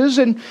taxes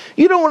and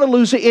you don't want to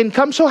lose the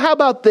income. So how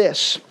about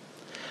this?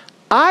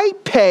 I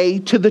pay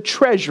to the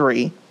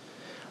treasury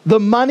the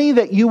money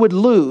that you would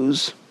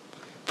lose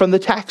from the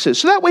taxes.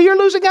 So that way you're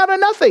losing out on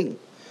nothing.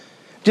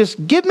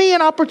 Just give me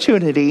an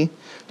opportunity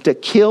to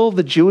kill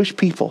the Jewish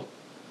people.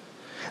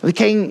 The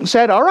king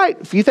said, all right,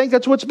 if you think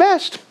that's what's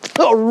best.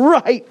 All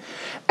right.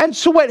 And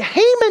so what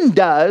Haman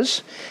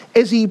does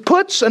is he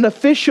puts an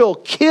official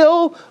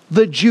kill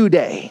the Jew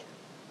day.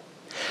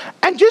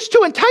 And just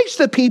to entice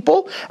the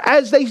people,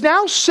 as they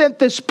now sent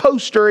this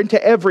poster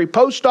into every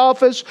post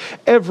office,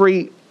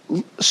 every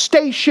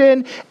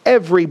station,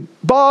 every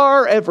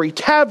bar, every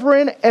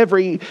tavern,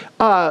 every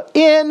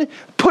inn,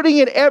 putting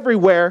it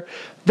everywhere,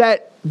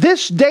 that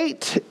this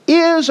date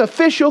is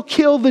official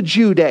Kill the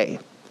Jew Day.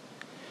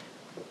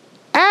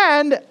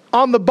 And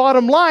on the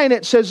bottom line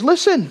it says,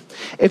 listen,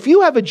 if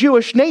you have a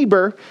Jewish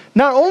neighbor,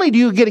 not only do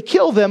you get to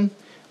kill them,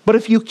 but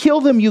if you kill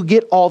them, you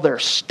get all their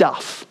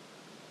stuff.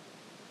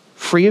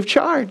 Free of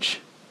charge.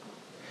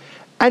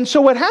 And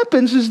so what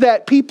happens is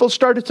that people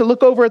started to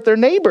look over at their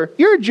neighbor.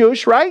 You're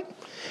Jewish, right?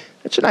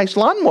 It's a nice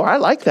lawnmower. I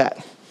like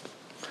that.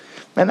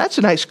 Man, that's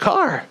a nice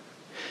car.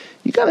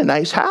 You got a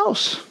nice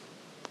house.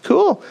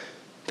 Cool.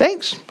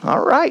 Thanks.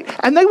 All right.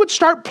 And they would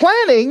start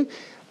planning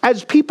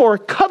as people are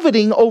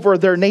coveting over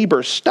their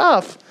neighbor's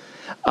stuff.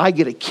 I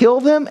get to kill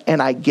them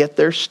and I get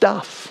their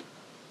stuff.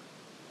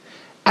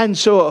 And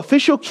so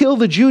official Kill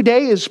the Jew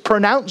Day is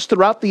pronounced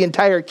throughout the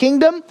entire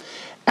kingdom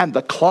and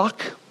the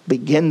clock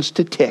begins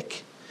to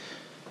tick.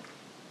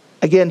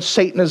 Again,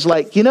 Satan is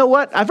like, you know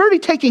what? I've already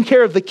taken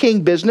care of the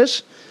king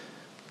business.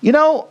 You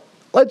know,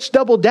 let's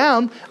double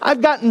down.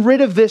 I've gotten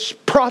rid of this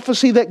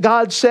prophecy that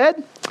God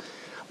said.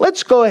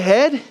 Let's go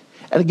ahead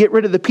and get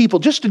rid of the people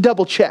just to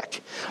double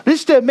check.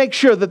 Just to make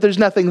sure that there's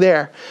nothing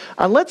there.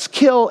 And let's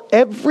kill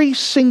every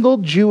single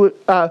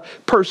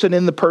person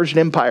in the Persian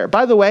Empire.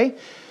 By the way,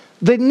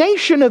 the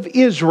nation of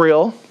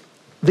Israel,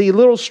 the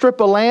little strip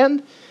of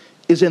land,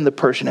 is in the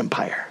Persian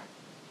Empire.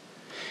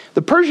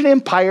 The Persian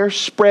Empire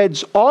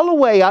spreads all the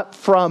way up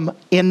from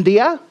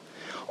India,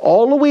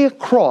 all the way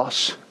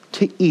across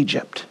to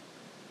Egypt.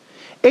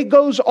 It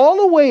goes all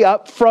the way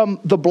up from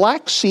the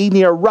Black Sea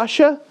near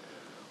Russia,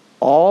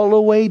 all the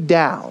way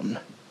down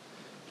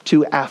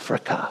to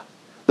Africa.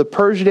 The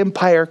Persian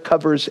Empire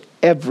covers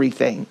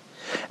everything.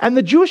 And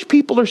the Jewish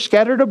people are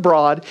scattered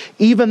abroad,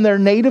 even their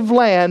native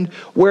land,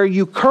 where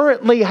you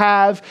currently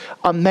have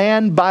a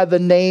man by the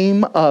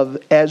name of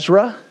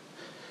Ezra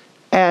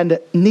and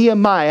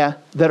Nehemiah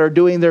that are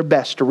doing their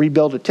best to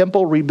rebuild a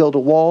temple, rebuild a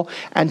wall,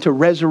 and to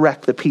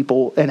resurrect the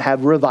people and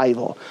have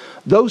revival.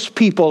 Those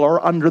people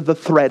are under the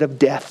threat of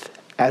death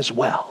as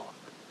well.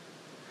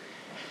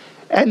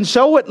 And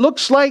so it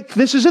looks like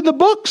this is in the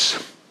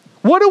books.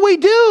 What do we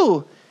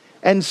do?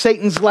 And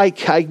Satan's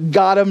like, I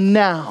got him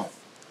now.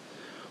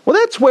 Well,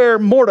 that's where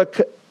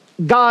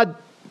God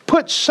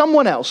puts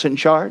someone else in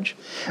charge.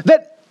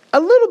 That a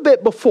little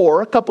bit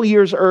before, a couple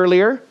years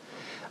earlier,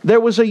 there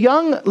was a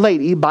young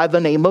lady by the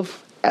name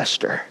of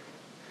Esther.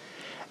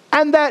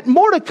 And that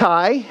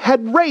Mordecai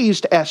had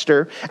raised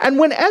Esther. And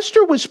when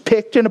Esther was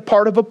picked in a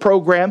part of a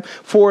program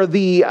for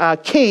the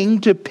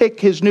king to pick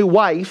his new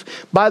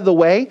wife, by the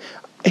way,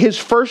 his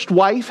first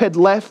wife had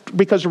left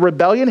because of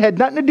rebellion, had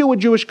nothing to do with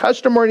Jewish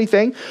custom or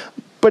anything,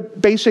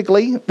 but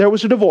basically there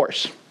was a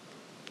divorce.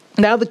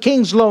 Now the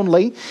king's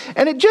lonely,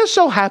 and it just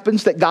so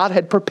happens that God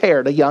had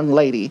prepared a young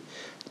lady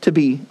to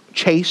be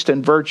chaste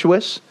and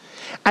virtuous,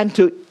 and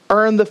to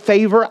earn the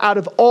favor out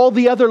of all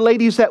the other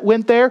ladies that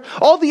went there.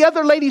 All the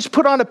other ladies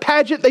put on a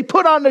pageant. They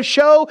put on a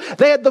show.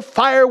 They had the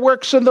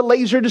fireworks and the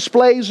laser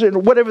displays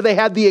and whatever they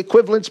had the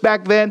equivalents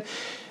back then.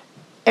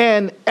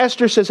 And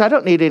Esther says, I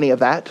don't need any of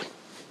that.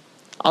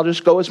 I'll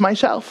just go as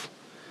myself.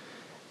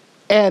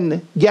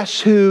 And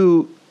guess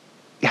who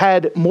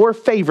had more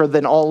favor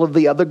than all of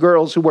the other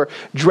girls who were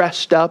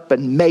dressed up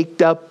and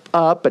maked up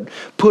and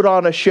put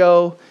on a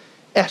show?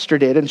 Esther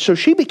did. And so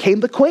she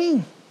became the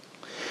queen.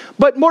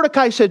 But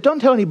Mordecai said, don't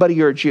tell anybody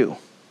you're a Jew.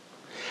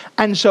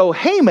 And so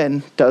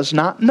Haman does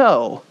not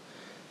know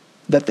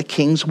that the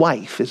king's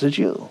wife is a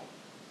Jew.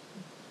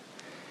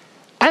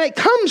 And it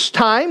comes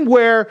time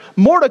where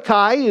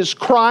Mordecai is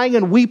crying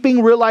and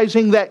weeping,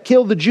 realizing that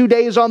Kill the Jew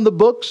Day is on the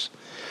books.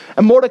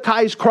 And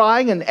Mordecai's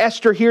crying, and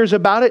Esther hears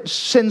about it,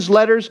 sends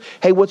letters.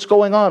 Hey, what's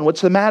going on?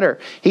 What's the matter?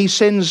 He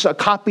sends a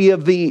copy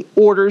of the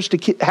orders to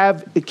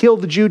kill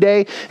the Jew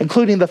Day,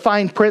 including the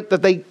fine print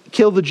that they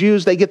kill the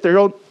Jews. They get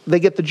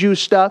the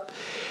Jews stuff.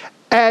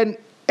 And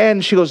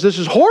she goes, this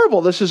is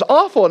horrible. This is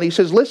awful. And he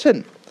says,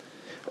 listen,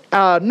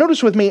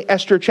 notice with me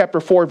Esther chapter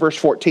 4, verse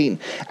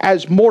 14.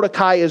 As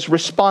Mordecai is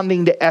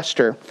responding to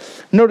Esther,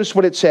 notice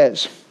what it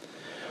says.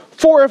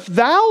 For if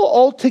thou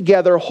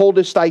altogether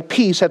holdest thy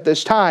peace at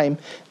this time,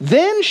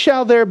 then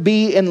shall there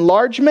be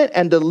enlargement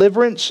and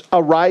deliverance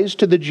arise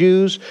to the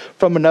Jews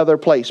from another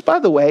place. By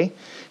the way,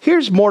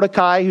 here's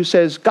Mordecai who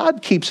says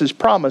God keeps his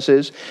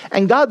promises,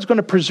 and God's going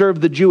to preserve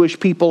the Jewish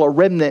people, a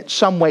remnant,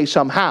 some way,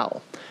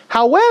 somehow.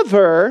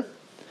 However,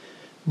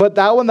 but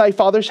thou and thy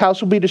father's house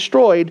will be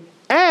destroyed,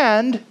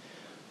 and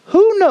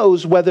who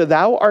knows whether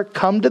thou art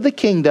come to the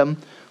kingdom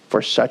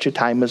for such a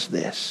time as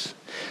this.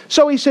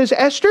 So he says,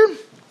 Esther,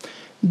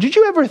 did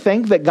you ever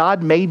think that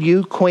God made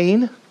you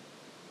queen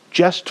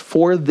just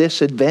for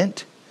this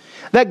event?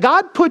 That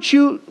God put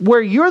you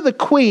where you're the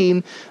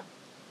queen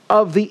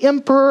of the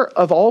emperor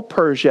of all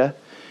Persia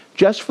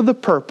just for the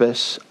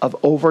purpose of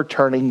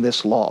overturning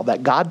this law?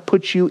 That God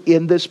put you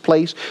in this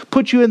place,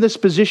 put you in this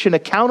position to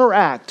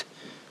counteract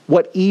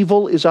what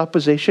evil is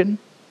opposition?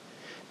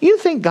 You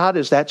think God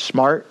is that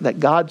smart that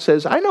God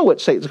says, I know what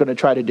Satan's going to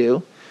try to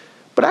do,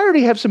 but I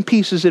already have some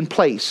pieces in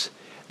place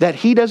that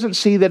he doesn't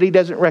see, that he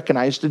doesn't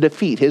recognize, to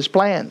defeat his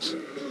plans.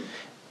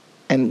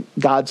 And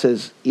God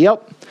says,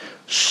 yep.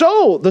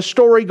 So the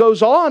story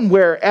goes on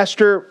where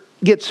Esther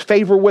gets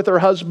favor with her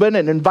husband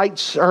and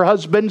invites her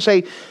husband,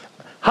 say,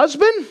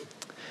 husband,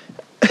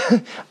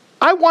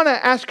 I want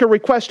to ask a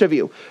request of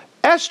you.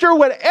 Esther,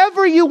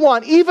 whatever you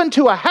want, even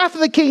to a half of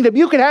the kingdom,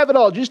 you can have it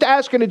all. Just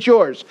ask and it's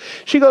yours.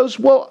 She goes,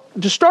 well,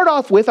 to start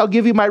off with, I'll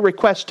give you my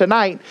request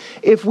tonight.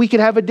 If we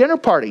could have a dinner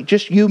party,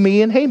 just you,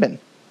 me, and Haman.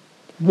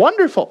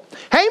 Wonderful.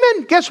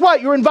 Haman, guess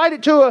what? You're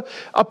invited to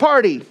a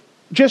party.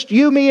 Just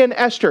you, me, and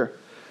Esther.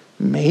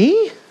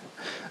 Me?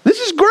 This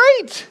is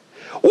great.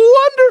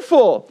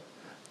 Wonderful.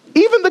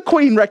 Even the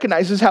queen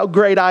recognizes how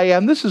great I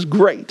am. This is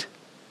great.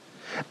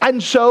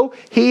 And so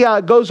he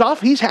goes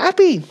off. He's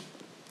happy.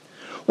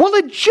 Well,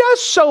 it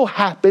just so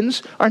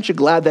happens, aren't you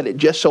glad that it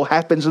just so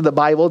happens in the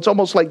Bible? It's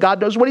almost like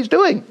God knows what he's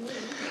doing.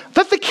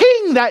 That the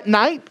king that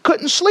night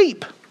couldn't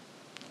sleep.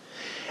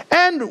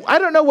 And I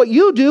don't know what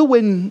you do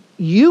when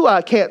you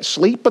can't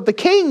sleep, but the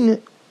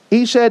king,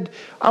 he said,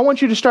 I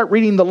want you to start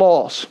reading the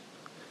laws.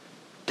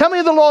 Tell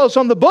me the laws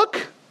on the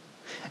book,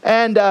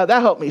 and that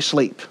helped me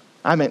sleep.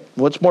 I meant,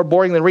 what's more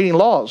boring than reading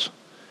laws?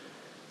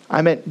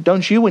 I meant,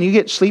 don't you, when you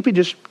get sleepy,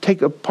 just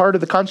take a part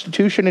of the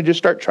Constitution and just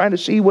start trying to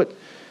see what...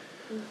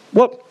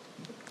 Well,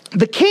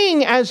 the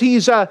king, as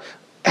he's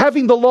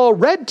having the law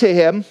read to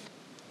him,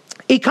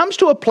 he comes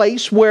to a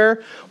place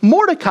where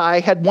Mordecai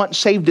had once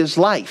saved his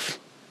life.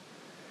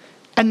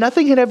 And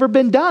nothing had ever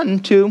been done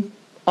to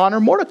honor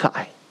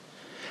Mordecai.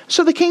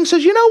 So the king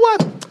says, you know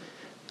what?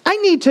 I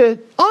need to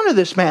honor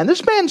this man.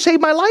 This man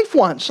saved my life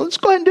once. Let's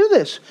go ahead and do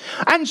this.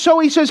 And so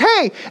he says,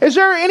 hey, is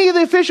there any of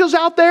the officials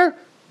out there?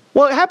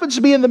 Well, it happens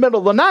to be in the middle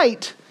of the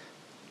night.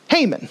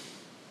 Haman.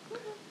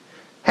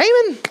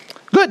 Haman?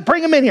 Good,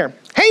 bring him in here.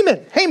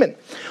 Haman,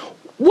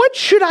 what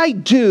should I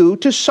do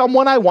to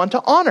someone I want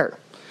to honor?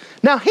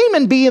 Now,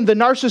 Haman, being the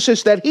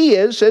narcissist that he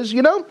is, says,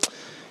 you know,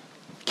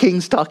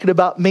 king's talking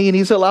about me and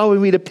he's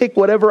allowing me to pick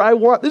whatever I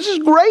want. This is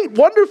great,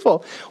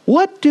 wonderful.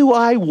 What do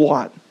I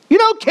want? You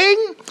know,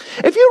 king,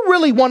 if you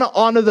really want to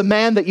honor the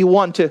man that you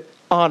want to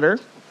honor,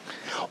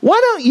 why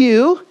don't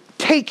you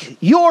take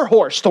your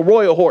horse, the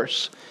royal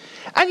horse,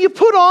 and you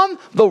put on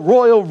the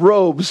royal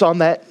robes on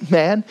that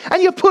man,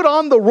 and you put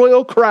on the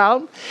royal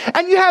crown,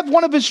 and you have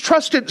one of his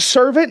trusted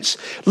servants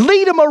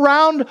lead him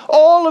around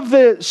all of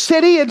the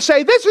city and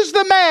say, this is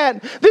the man.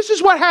 This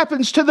is what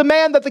happens to the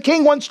man that the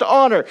king wants to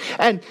honor.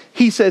 And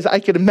he says, I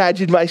can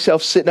imagine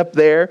myself sitting up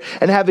there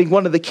and having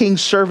one of the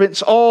king's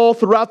servants all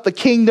throughout the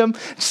kingdom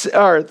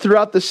or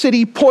throughout the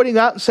city pointing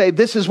out and say,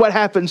 this is what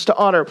happens to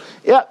honor.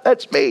 Yeah,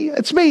 that's me.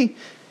 That's me.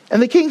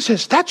 And the king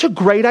says, that's a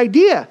great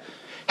idea.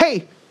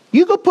 Hey,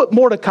 You go put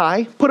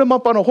Mordecai, put him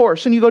up on a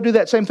horse, and you go do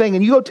that same thing.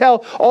 And you go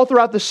tell all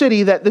throughout the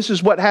city that this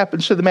is what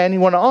happens to the man you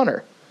want to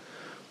honor.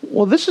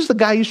 Well, this is the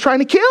guy he's trying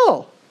to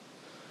kill.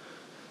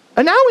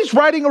 And now he's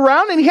riding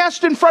around and he has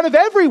to, in front of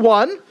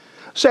everyone,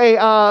 say,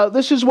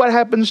 this is what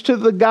happens to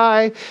the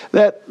guy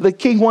that the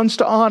king wants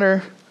to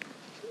honor.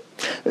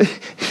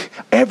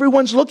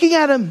 Everyone's looking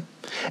at him.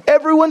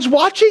 Everyone's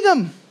watching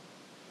him.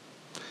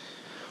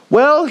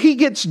 Well, he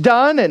gets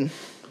done and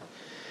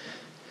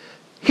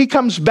he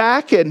comes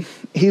back and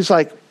he's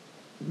like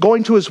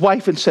going to his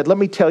wife and said, let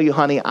me tell you,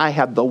 honey, I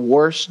had the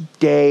worst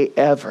day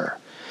ever.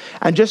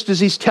 And just as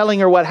he's telling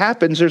her what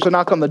happens, there's a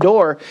knock on the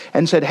door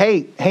and said,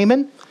 hey,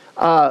 Haman,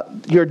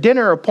 your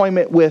dinner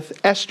appointment with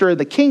Esther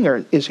the king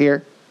is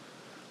here.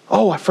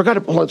 Oh, I forgot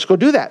it. Well, let's go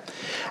do that.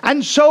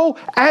 And so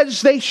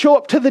as they show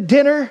up to the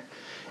dinner,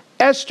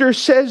 Esther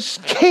says,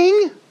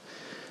 King,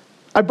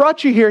 I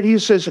brought you here. And he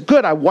says,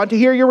 good, I want to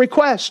hear your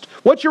request.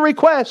 What's your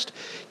request?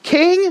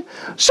 King,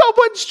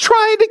 someone's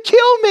trying to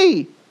kill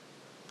me.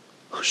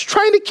 Who's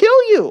trying to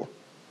kill you?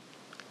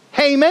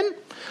 Haman,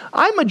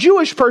 I'm a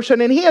Jewish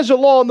person and he has a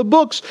law in the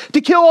books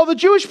to kill all the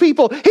Jewish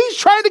people. He's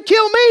trying to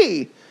kill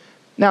me.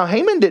 Now,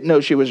 Haman didn't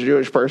know she was a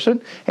Jewish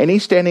person, and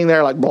he's standing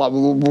there like blah,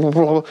 blah, blah,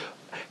 blah.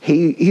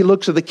 He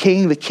looks at the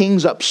king. The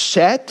king's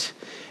upset,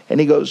 and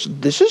he goes,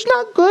 this is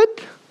not good.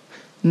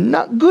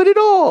 Not good at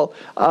all.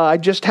 I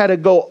just had to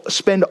go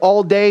spend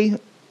all day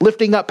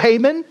lifting up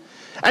Haman,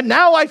 and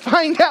now I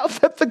find out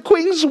that the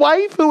queen's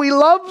wife, who he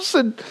loves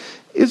and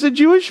is a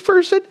Jewish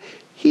person,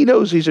 he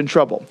knows he's in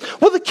trouble.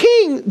 Well, the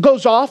king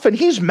goes off, and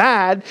he's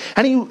mad,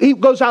 and he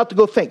goes out to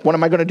go think, what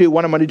am I going to do?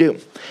 What am I going to do?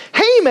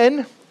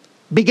 Haman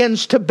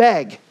begins to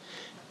beg.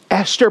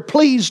 Esther,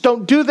 please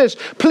don't do this.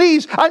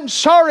 Please, I'm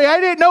sorry. I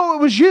didn't know it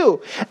was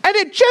you. And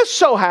it just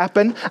so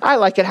happened, I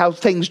like it how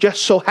things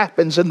just so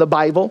happens in the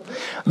Bible,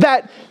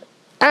 that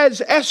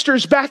as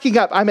Esther's backing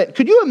up,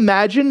 could you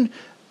imagine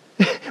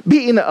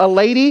being a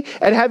lady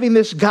and having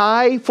this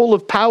guy full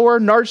of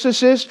power,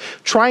 narcissist,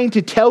 trying to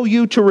tell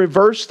you to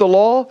reverse the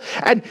law?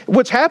 And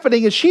what's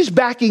happening is she's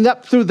backing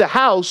up through the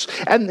house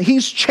and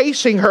he's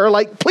chasing her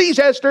like, please,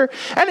 Esther.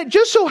 And it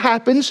just so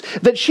happens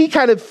that she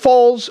kind of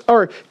falls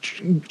or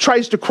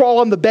tries to crawl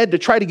on the bed to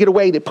try to get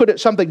away, to put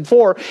something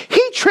for her.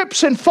 He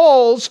trips and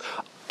falls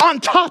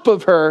on top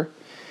of her.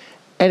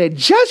 And it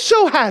just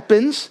so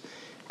happens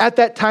at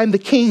that time the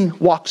king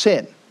walks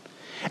in.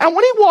 And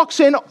when he walks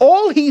in,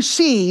 all he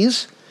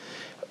sees,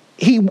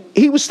 he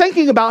was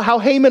thinking about how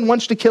Haman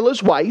wants to kill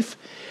his wife.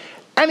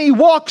 And he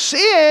walks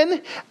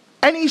in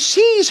and he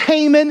sees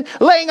Haman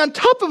laying on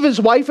top of his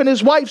wife and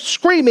his wife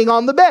screaming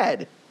on the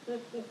bed.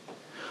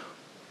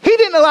 He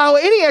didn't allow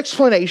any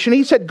explanation.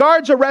 He said,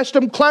 guards, arrest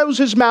him, close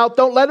his mouth,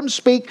 don't let him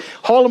speak,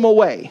 haul him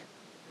away.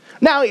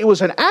 Now, it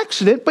was an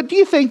accident, but do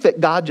you think that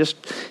God just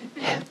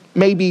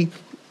maybe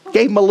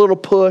gave him a little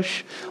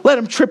push, let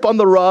him trip on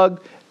the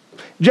rug?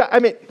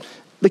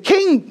 The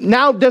king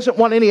now doesn't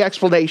want any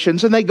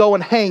explanations, and they go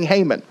and hang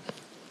Haman.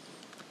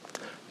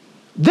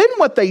 Then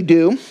what they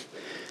do,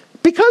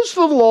 because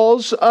the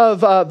laws of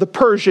the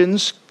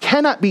Persians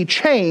cannot be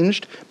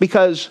changed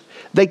because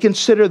they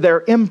consider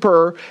their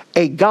emperor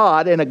a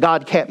god, and a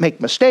god can't make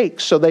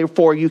mistakes, so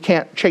therefore you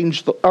can't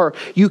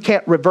you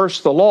can't reverse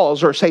the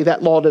laws or say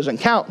that law doesn't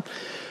count.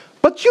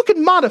 But you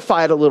can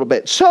modify it a little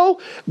bit. So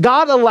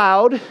God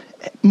allowed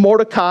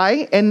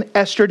Mordecai and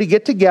Esther to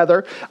get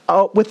together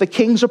with the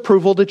king's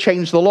approval to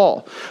change the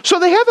law. So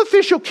they have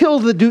official kill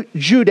the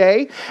Jew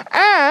day,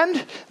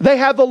 and they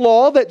have the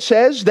law that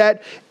says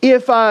that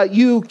if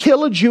you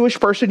kill a Jewish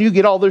person, you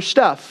get all their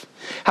stuff.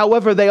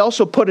 However, they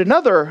also put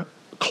another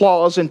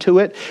clause into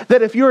it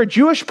that if you're a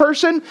Jewish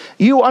person,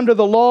 you under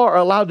the law are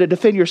allowed to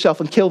defend yourself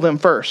and kill them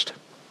first.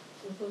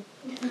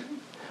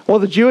 Well,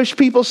 the Jewish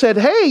people said,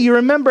 hey, you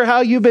remember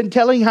how you've been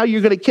telling how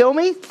you're going to kill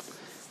me?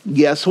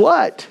 Guess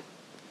what?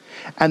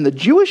 And the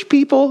Jewish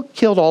people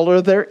killed all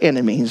of their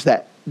enemies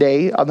that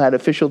day, on that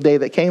official day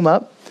that came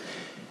up.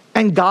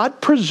 And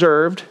God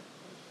preserved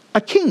a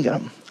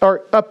kingdom,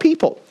 or a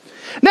people.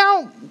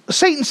 Now,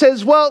 Satan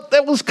says, well,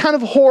 that was kind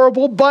of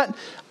horrible, but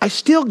I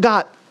still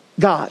got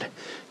God.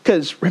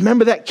 Because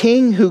remember that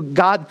king who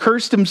God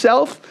cursed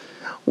himself?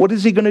 What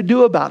is he going to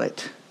do about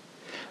it?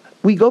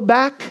 We go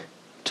back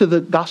to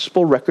the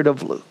gospel record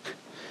of Luke.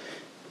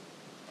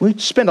 We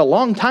spent a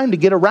long time to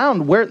get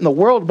around where in the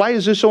world, why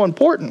is this so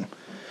important?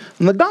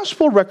 In the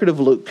gospel record of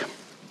Luke.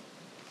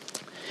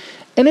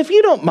 And if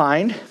you don't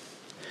mind,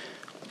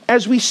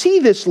 as we see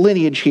this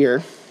lineage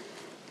here,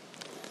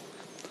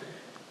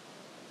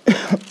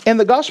 in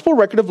the gospel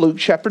record of Luke,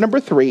 chapter number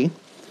 3,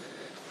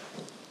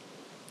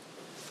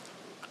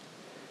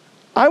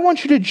 I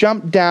want you to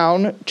jump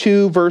down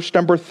to verse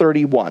number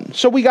 31.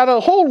 So we got a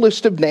whole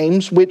list of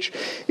names, which,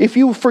 if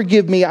you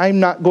forgive me, I'm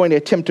not going to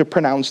attempt to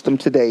pronounce them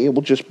today. It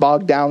will just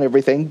bog down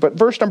everything. But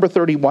verse number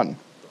 31.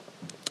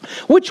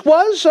 Which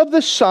was of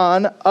the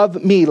son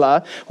of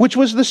Mela, which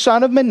was the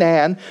son of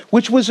Menan,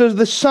 which was of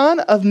the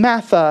son of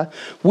Matha,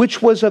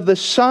 which was of the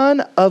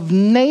son of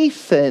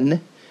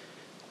Nathan,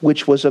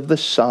 which was of the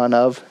son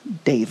of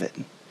David.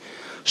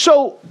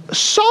 So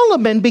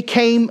Solomon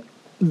became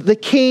the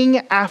king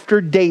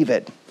after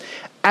David,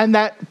 and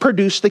that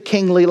produced the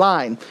kingly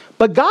line.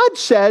 But God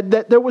said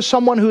that there was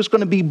someone who was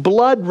going to be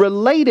blood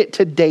related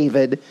to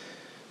David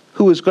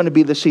who was going to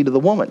be the seed of the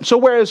woman. So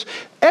whereas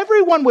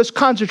everyone was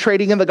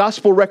concentrating in the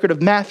gospel record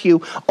of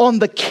Matthew on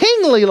the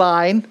kingly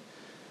line,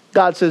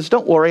 God says,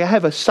 don't worry, I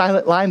have a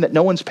silent line that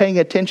no one's paying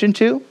attention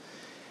to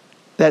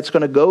that's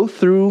going to go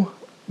through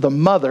the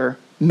mother,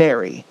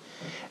 Mary.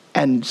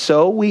 And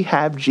so we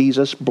have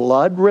Jesus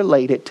blood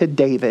related to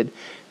David,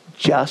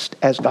 just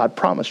as God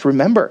promised.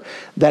 Remember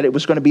that it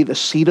was going to be the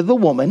seed of the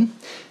woman,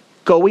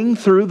 going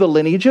through the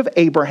lineage of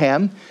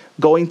Abraham,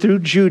 going through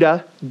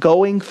Judah,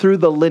 going through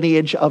the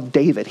lineage of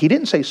David. He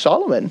didn't say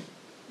Solomon,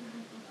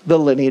 the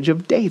lineage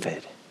of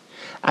David.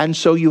 And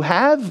so you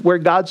have where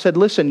God said,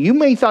 listen, you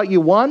may thought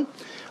you won.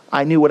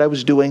 I knew what I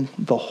was doing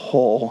the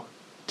whole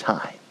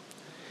time.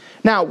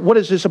 Now, what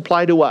does this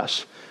apply to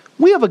us?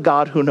 We have a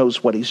God who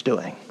knows what he's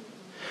doing.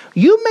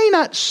 You may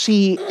not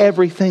see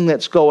everything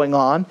that's going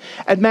on.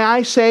 And may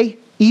I say,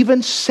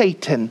 even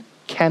Satan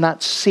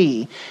cannot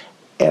see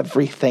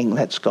everything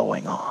that's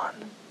going on.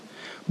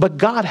 But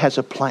God has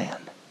a plan.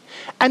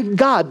 And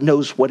God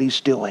knows what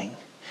he's doing.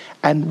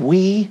 And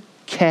we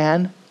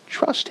can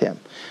trust him.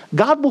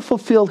 God will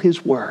fulfill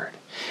his word.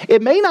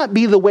 It may not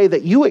be the way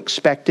that you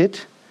expect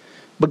it,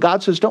 but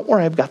God says, don't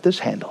worry, I've got this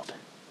handled.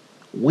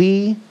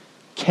 We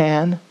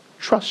can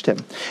trust him.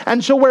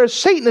 And so whereas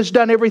Satan has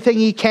done everything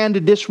he can to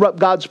disrupt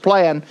God's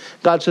plan,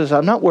 God says,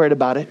 I'm not worried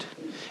about it.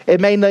 It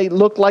may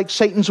look like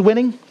Satan's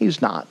winning.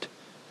 He's not.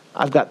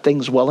 I've got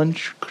things well in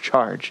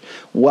charge,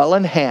 well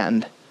in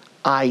hand.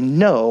 I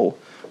know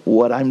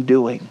what I'm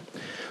doing.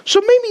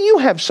 So maybe you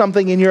have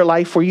something in your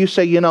life where you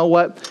say, you know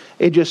what?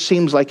 It just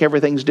seems like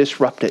everything's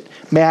disrupted.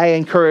 May I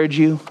encourage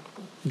you?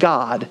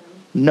 God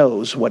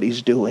knows what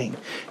he's doing.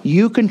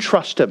 You can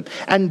trust him.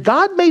 And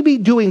God may be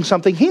doing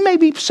something. He may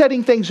be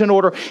setting things in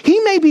order. He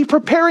may be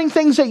preparing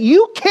things that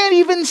you can't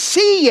even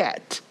see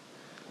yet.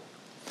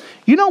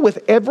 You know,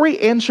 with every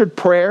answered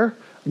prayer,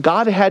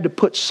 God had to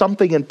put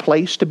something in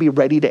place to be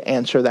ready to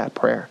answer that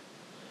prayer.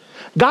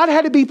 God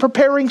had to be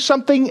preparing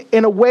something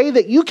in a way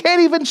that you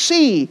can't even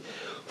see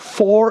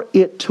for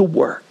it to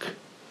work.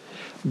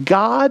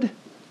 God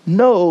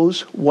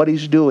knows what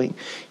he's doing.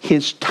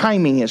 His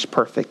timing is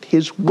perfect.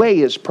 His way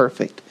is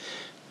perfect.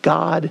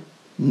 God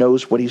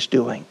knows what he's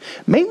doing.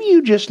 Maybe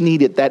you just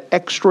needed that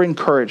extra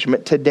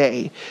encouragement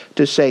today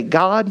to say,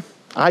 God,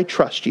 I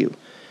trust you.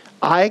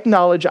 I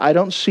acknowledge I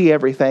don't see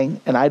everything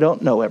and I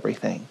don't know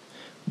everything,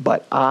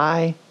 but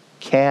I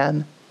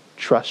can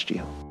trust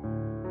you.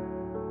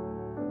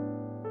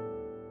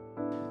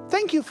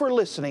 Thank you for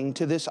listening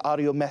to this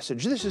audio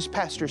message. This is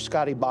Pastor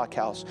Scotty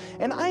Bachhaus,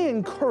 and I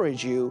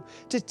encourage you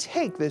to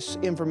take this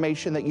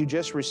information that you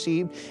just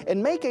received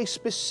and make a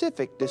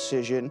specific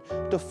decision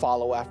to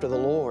follow after the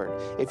Lord.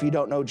 If you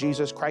don't know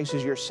Jesus Christ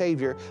as your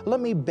Savior, let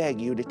me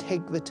beg you to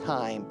take the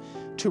time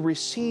to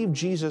receive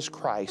Jesus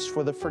Christ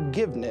for the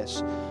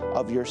forgiveness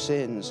of your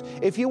sins.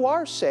 If you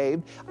are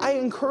saved, I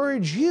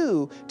encourage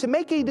you to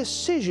make a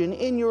decision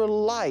in your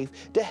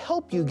life to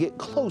help you get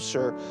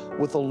closer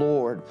with the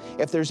Lord.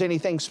 If there's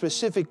anything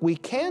specific we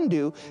can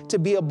do to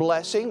be a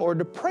blessing or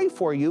to pray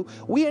for you,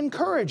 we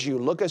encourage you.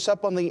 Look us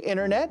up on the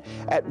internet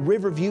at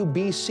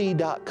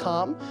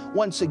riverviewbc.com.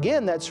 Once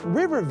again, that's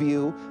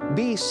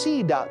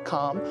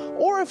riverviewbc.com.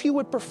 Or if you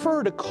would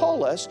prefer to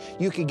call us,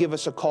 you can give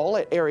us a call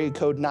at area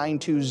code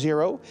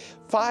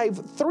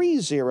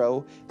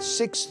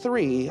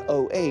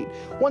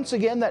 920-530-6308. Once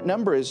again, that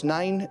number is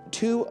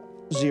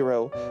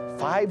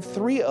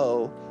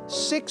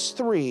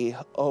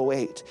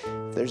 920-530-6308.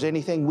 If there's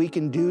anything we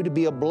can do to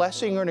be a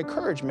blessing or an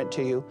encouragement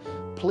to you,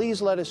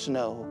 please let us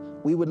know.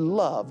 We would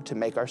love to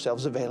make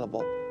ourselves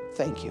available.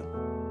 Thank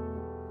you.